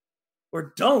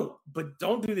or don't, but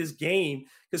don't do this game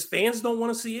because fans don't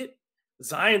want to see it.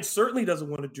 Zion certainly doesn't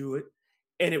want to do it,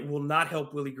 and it will not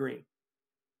help Willie Green.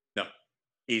 No,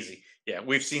 easy. Yeah,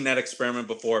 we've seen that experiment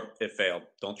before. It failed.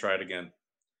 Don't try it again.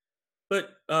 But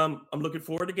I'm looking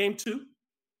forward to game 2.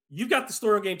 You've got the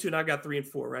story on game 2, and I got 3 and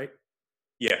 4, right?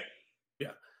 Yeah.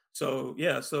 So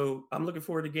I'm looking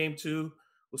forward to game 2.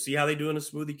 We'll see how they do in the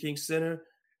Smoothie King Center.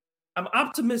 I'm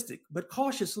optimistic, but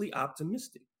cautiously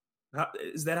optimistic.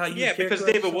 Is that how you? Yeah, because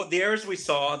David, the errors we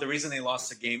saw, the reason they lost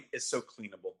the game is so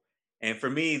cleanable. And for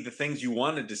me, the things you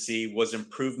wanted to see was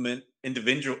improvement,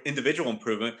 individual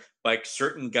improvement by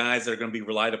certain guys that are going to be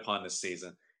relied upon this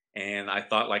season. And I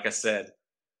thought, like I said,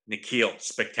 Nikhil,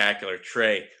 spectacular.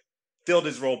 Trey filled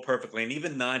his role perfectly. And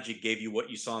even Najee gave you what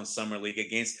you saw in Summer League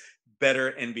against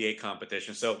better NBA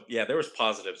competition. So, yeah, there was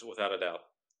positives without a doubt.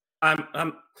 I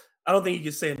don't think you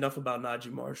can say enough about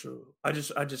Najee Marshall. I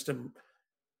just am,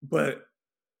 but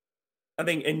I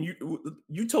think, and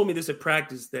you told me this at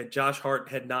practice that Josh Hart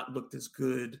had not looked as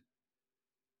good,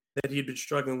 that he had been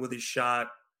struggling with his shot.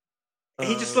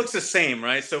 He just looks the same,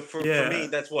 right? So for me,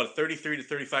 that's what, 33 to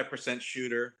 35%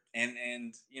 shooter,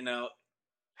 and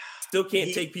still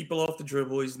can't take people off the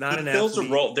dribble. He's not an athlete. He fills a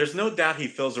role. There's no doubt he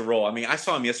fills a role. I mean, I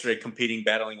saw him yesterday competing,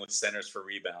 battling with centers for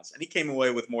rebounds, and he came away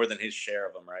with more than his share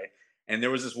of them, right? And there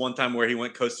was this one time where he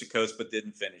went coast to coast but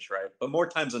didn't finish, right? But more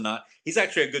times than not, he's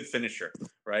actually a good finisher,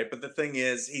 right? But the thing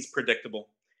is, he's predictable.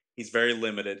 He's very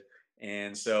limited.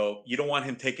 And so you don't want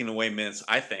him taking away minutes,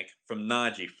 I think, from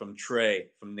Najee, from Trey,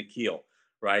 from Nikhil,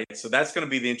 right? So that's going to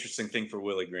be the interesting thing for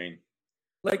Willie Green.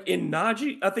 Like in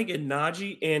Najee, I think in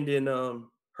Najee and in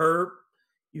Herb,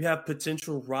 you have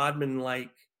potential Rodman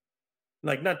like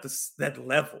not that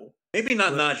level. Maybe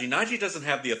not Najee. Najee doesn't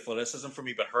have the athleticism for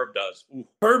me, but Herb does. Ooh,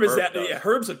 Herb does. Yeah,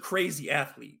 Herb's a crazy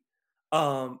athlete.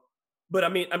 But I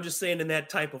mean, I'm just saying in that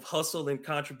type of hustle and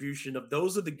contribution of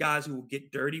those are the guys who will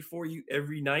get dirty for you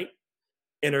every night.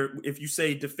 And if you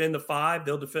say defend the 5,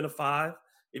 they'll defend a 5.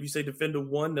 If you say defend the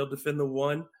 1, they'll defend the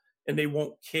 1. And they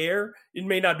won't care. It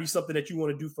may not be something that you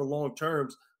want to do for long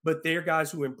terms, but they're guys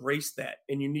who embrace that.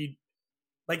 And you need,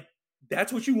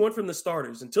 that's what you want from the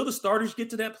starters. Until the starters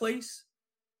get to that place,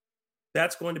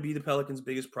 that's going to be the Pelicans'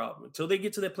 biggest problem. Until they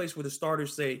get to that place where the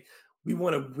starters say, we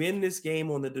want to win this game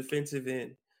on the defensive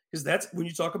end. Because that's when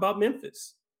you talk about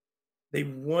Memphis. They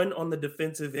won on the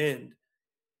defensive end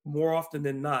more often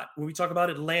than not. When we talk about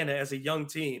Atlanta as a young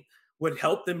team, what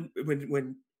helped them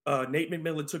when Nate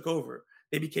McMillan took over,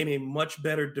 they became a much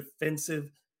better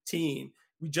defensive team.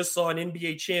 We just saw an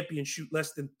NBA champion shoot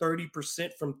less than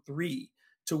 30% from 3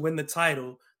 to win the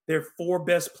title. Their 4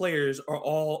 best players are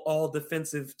all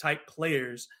defensive type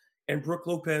players. And Brook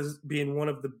Lopez being one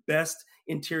of the best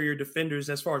interior defenders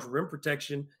as far as rim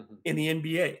protection in the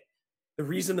NBA. The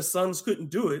reason the Suns couldn't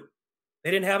do it,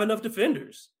 they didn't have enough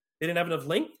defenders. They didn't have enough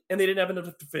length, and they didn't have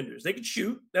enough defenders. They could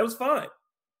shoot. That was fine.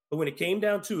 But when it came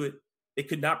down to it, they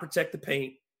could not protect the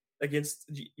paint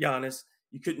against Giannis.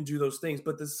 You couldn't do those things.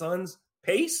 But the Suns'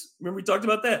 pace, remember we talked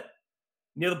about that?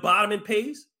 Near the bottom in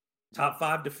pace, top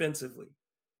 5 defensively.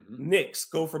 Knicks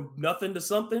go from nothing to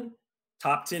something,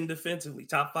 top 10 defensively,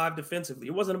 top 5 defensively.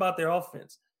 It wasn't about their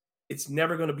offense. It's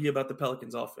never going to be about the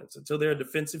Pelicans' offense until they're a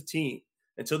defensive team,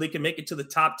 until they can make it to the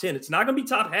top 10. It's not going to be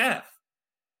top half.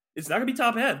 It's not going to be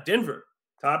top half. Denver,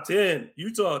 top 10.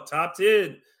 Utah, top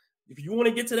 10. If you want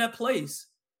to get to that place,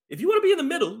 if you want to be in the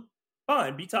middle,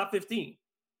 fine, be top 15.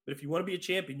 But if you want to be a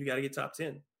champion, you got to get top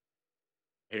 10.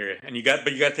 Here, and you got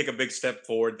to take a big step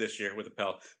forward this year with the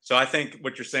Pel. So I think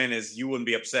what you're saying is you wouldn't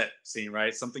be upset seeing,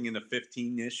 right, something in the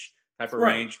 15-ish type of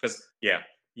range, because you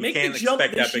can't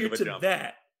expect that big of a jump.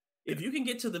 That if you can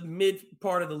get to the mid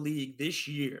part of the league this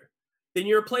year, then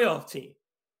you're a playoff team.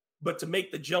 But to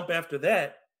make the jump after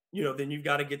that, then you've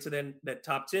got to get to that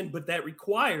top 10. But that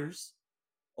requires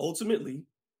ultimately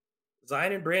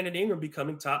Zion and Brandon Ingram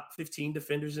becoming top 15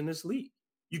 defenders in this league.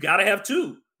 You got to have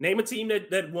 2. Name a team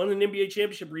that won an NBA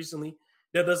championship recently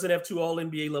that doesn't have 2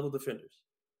 all-NBA level defenders.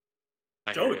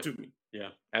 Show it to me. Yeah,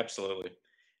 absolutely.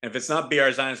 And if it's not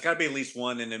B.R. Zion, it's got to be at least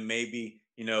one, and then maybe,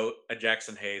 a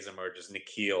Jackson Hayes emerges,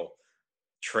 Nikhil,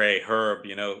 Trey, Herb,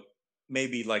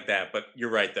 maybe like that. But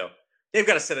you're right, though. They've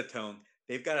got to set a tone.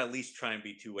 They've got to at least try and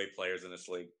be two-way players in this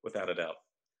league, without a doubt.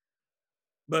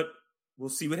 But we'll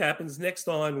see what happens next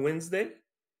on Wednesday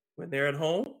when they're at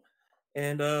home.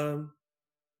 And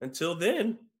until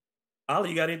then,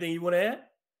 Ollie, you got anything you want to add?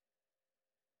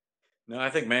 No, I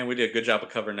think, man, we did a good job of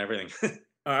covering everything.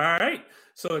 All right.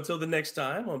 So until the next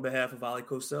time, on behalf of Ollie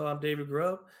Cosell, I'm David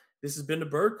Grubb. This has been the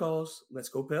Bird Calls. Let's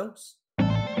go, Pels.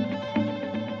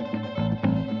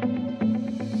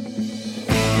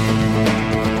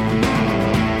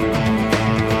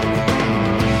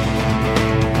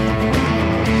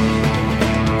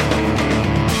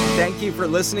 Thank you for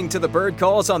listening to the Bird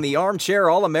Calls on the Armchair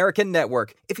All-American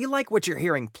Network. If you like what you're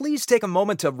hearing, please take a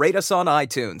moment to rate us on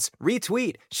iTunes,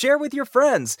 retweet, share with your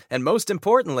friends, and most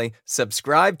importantly,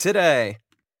 subscribe today.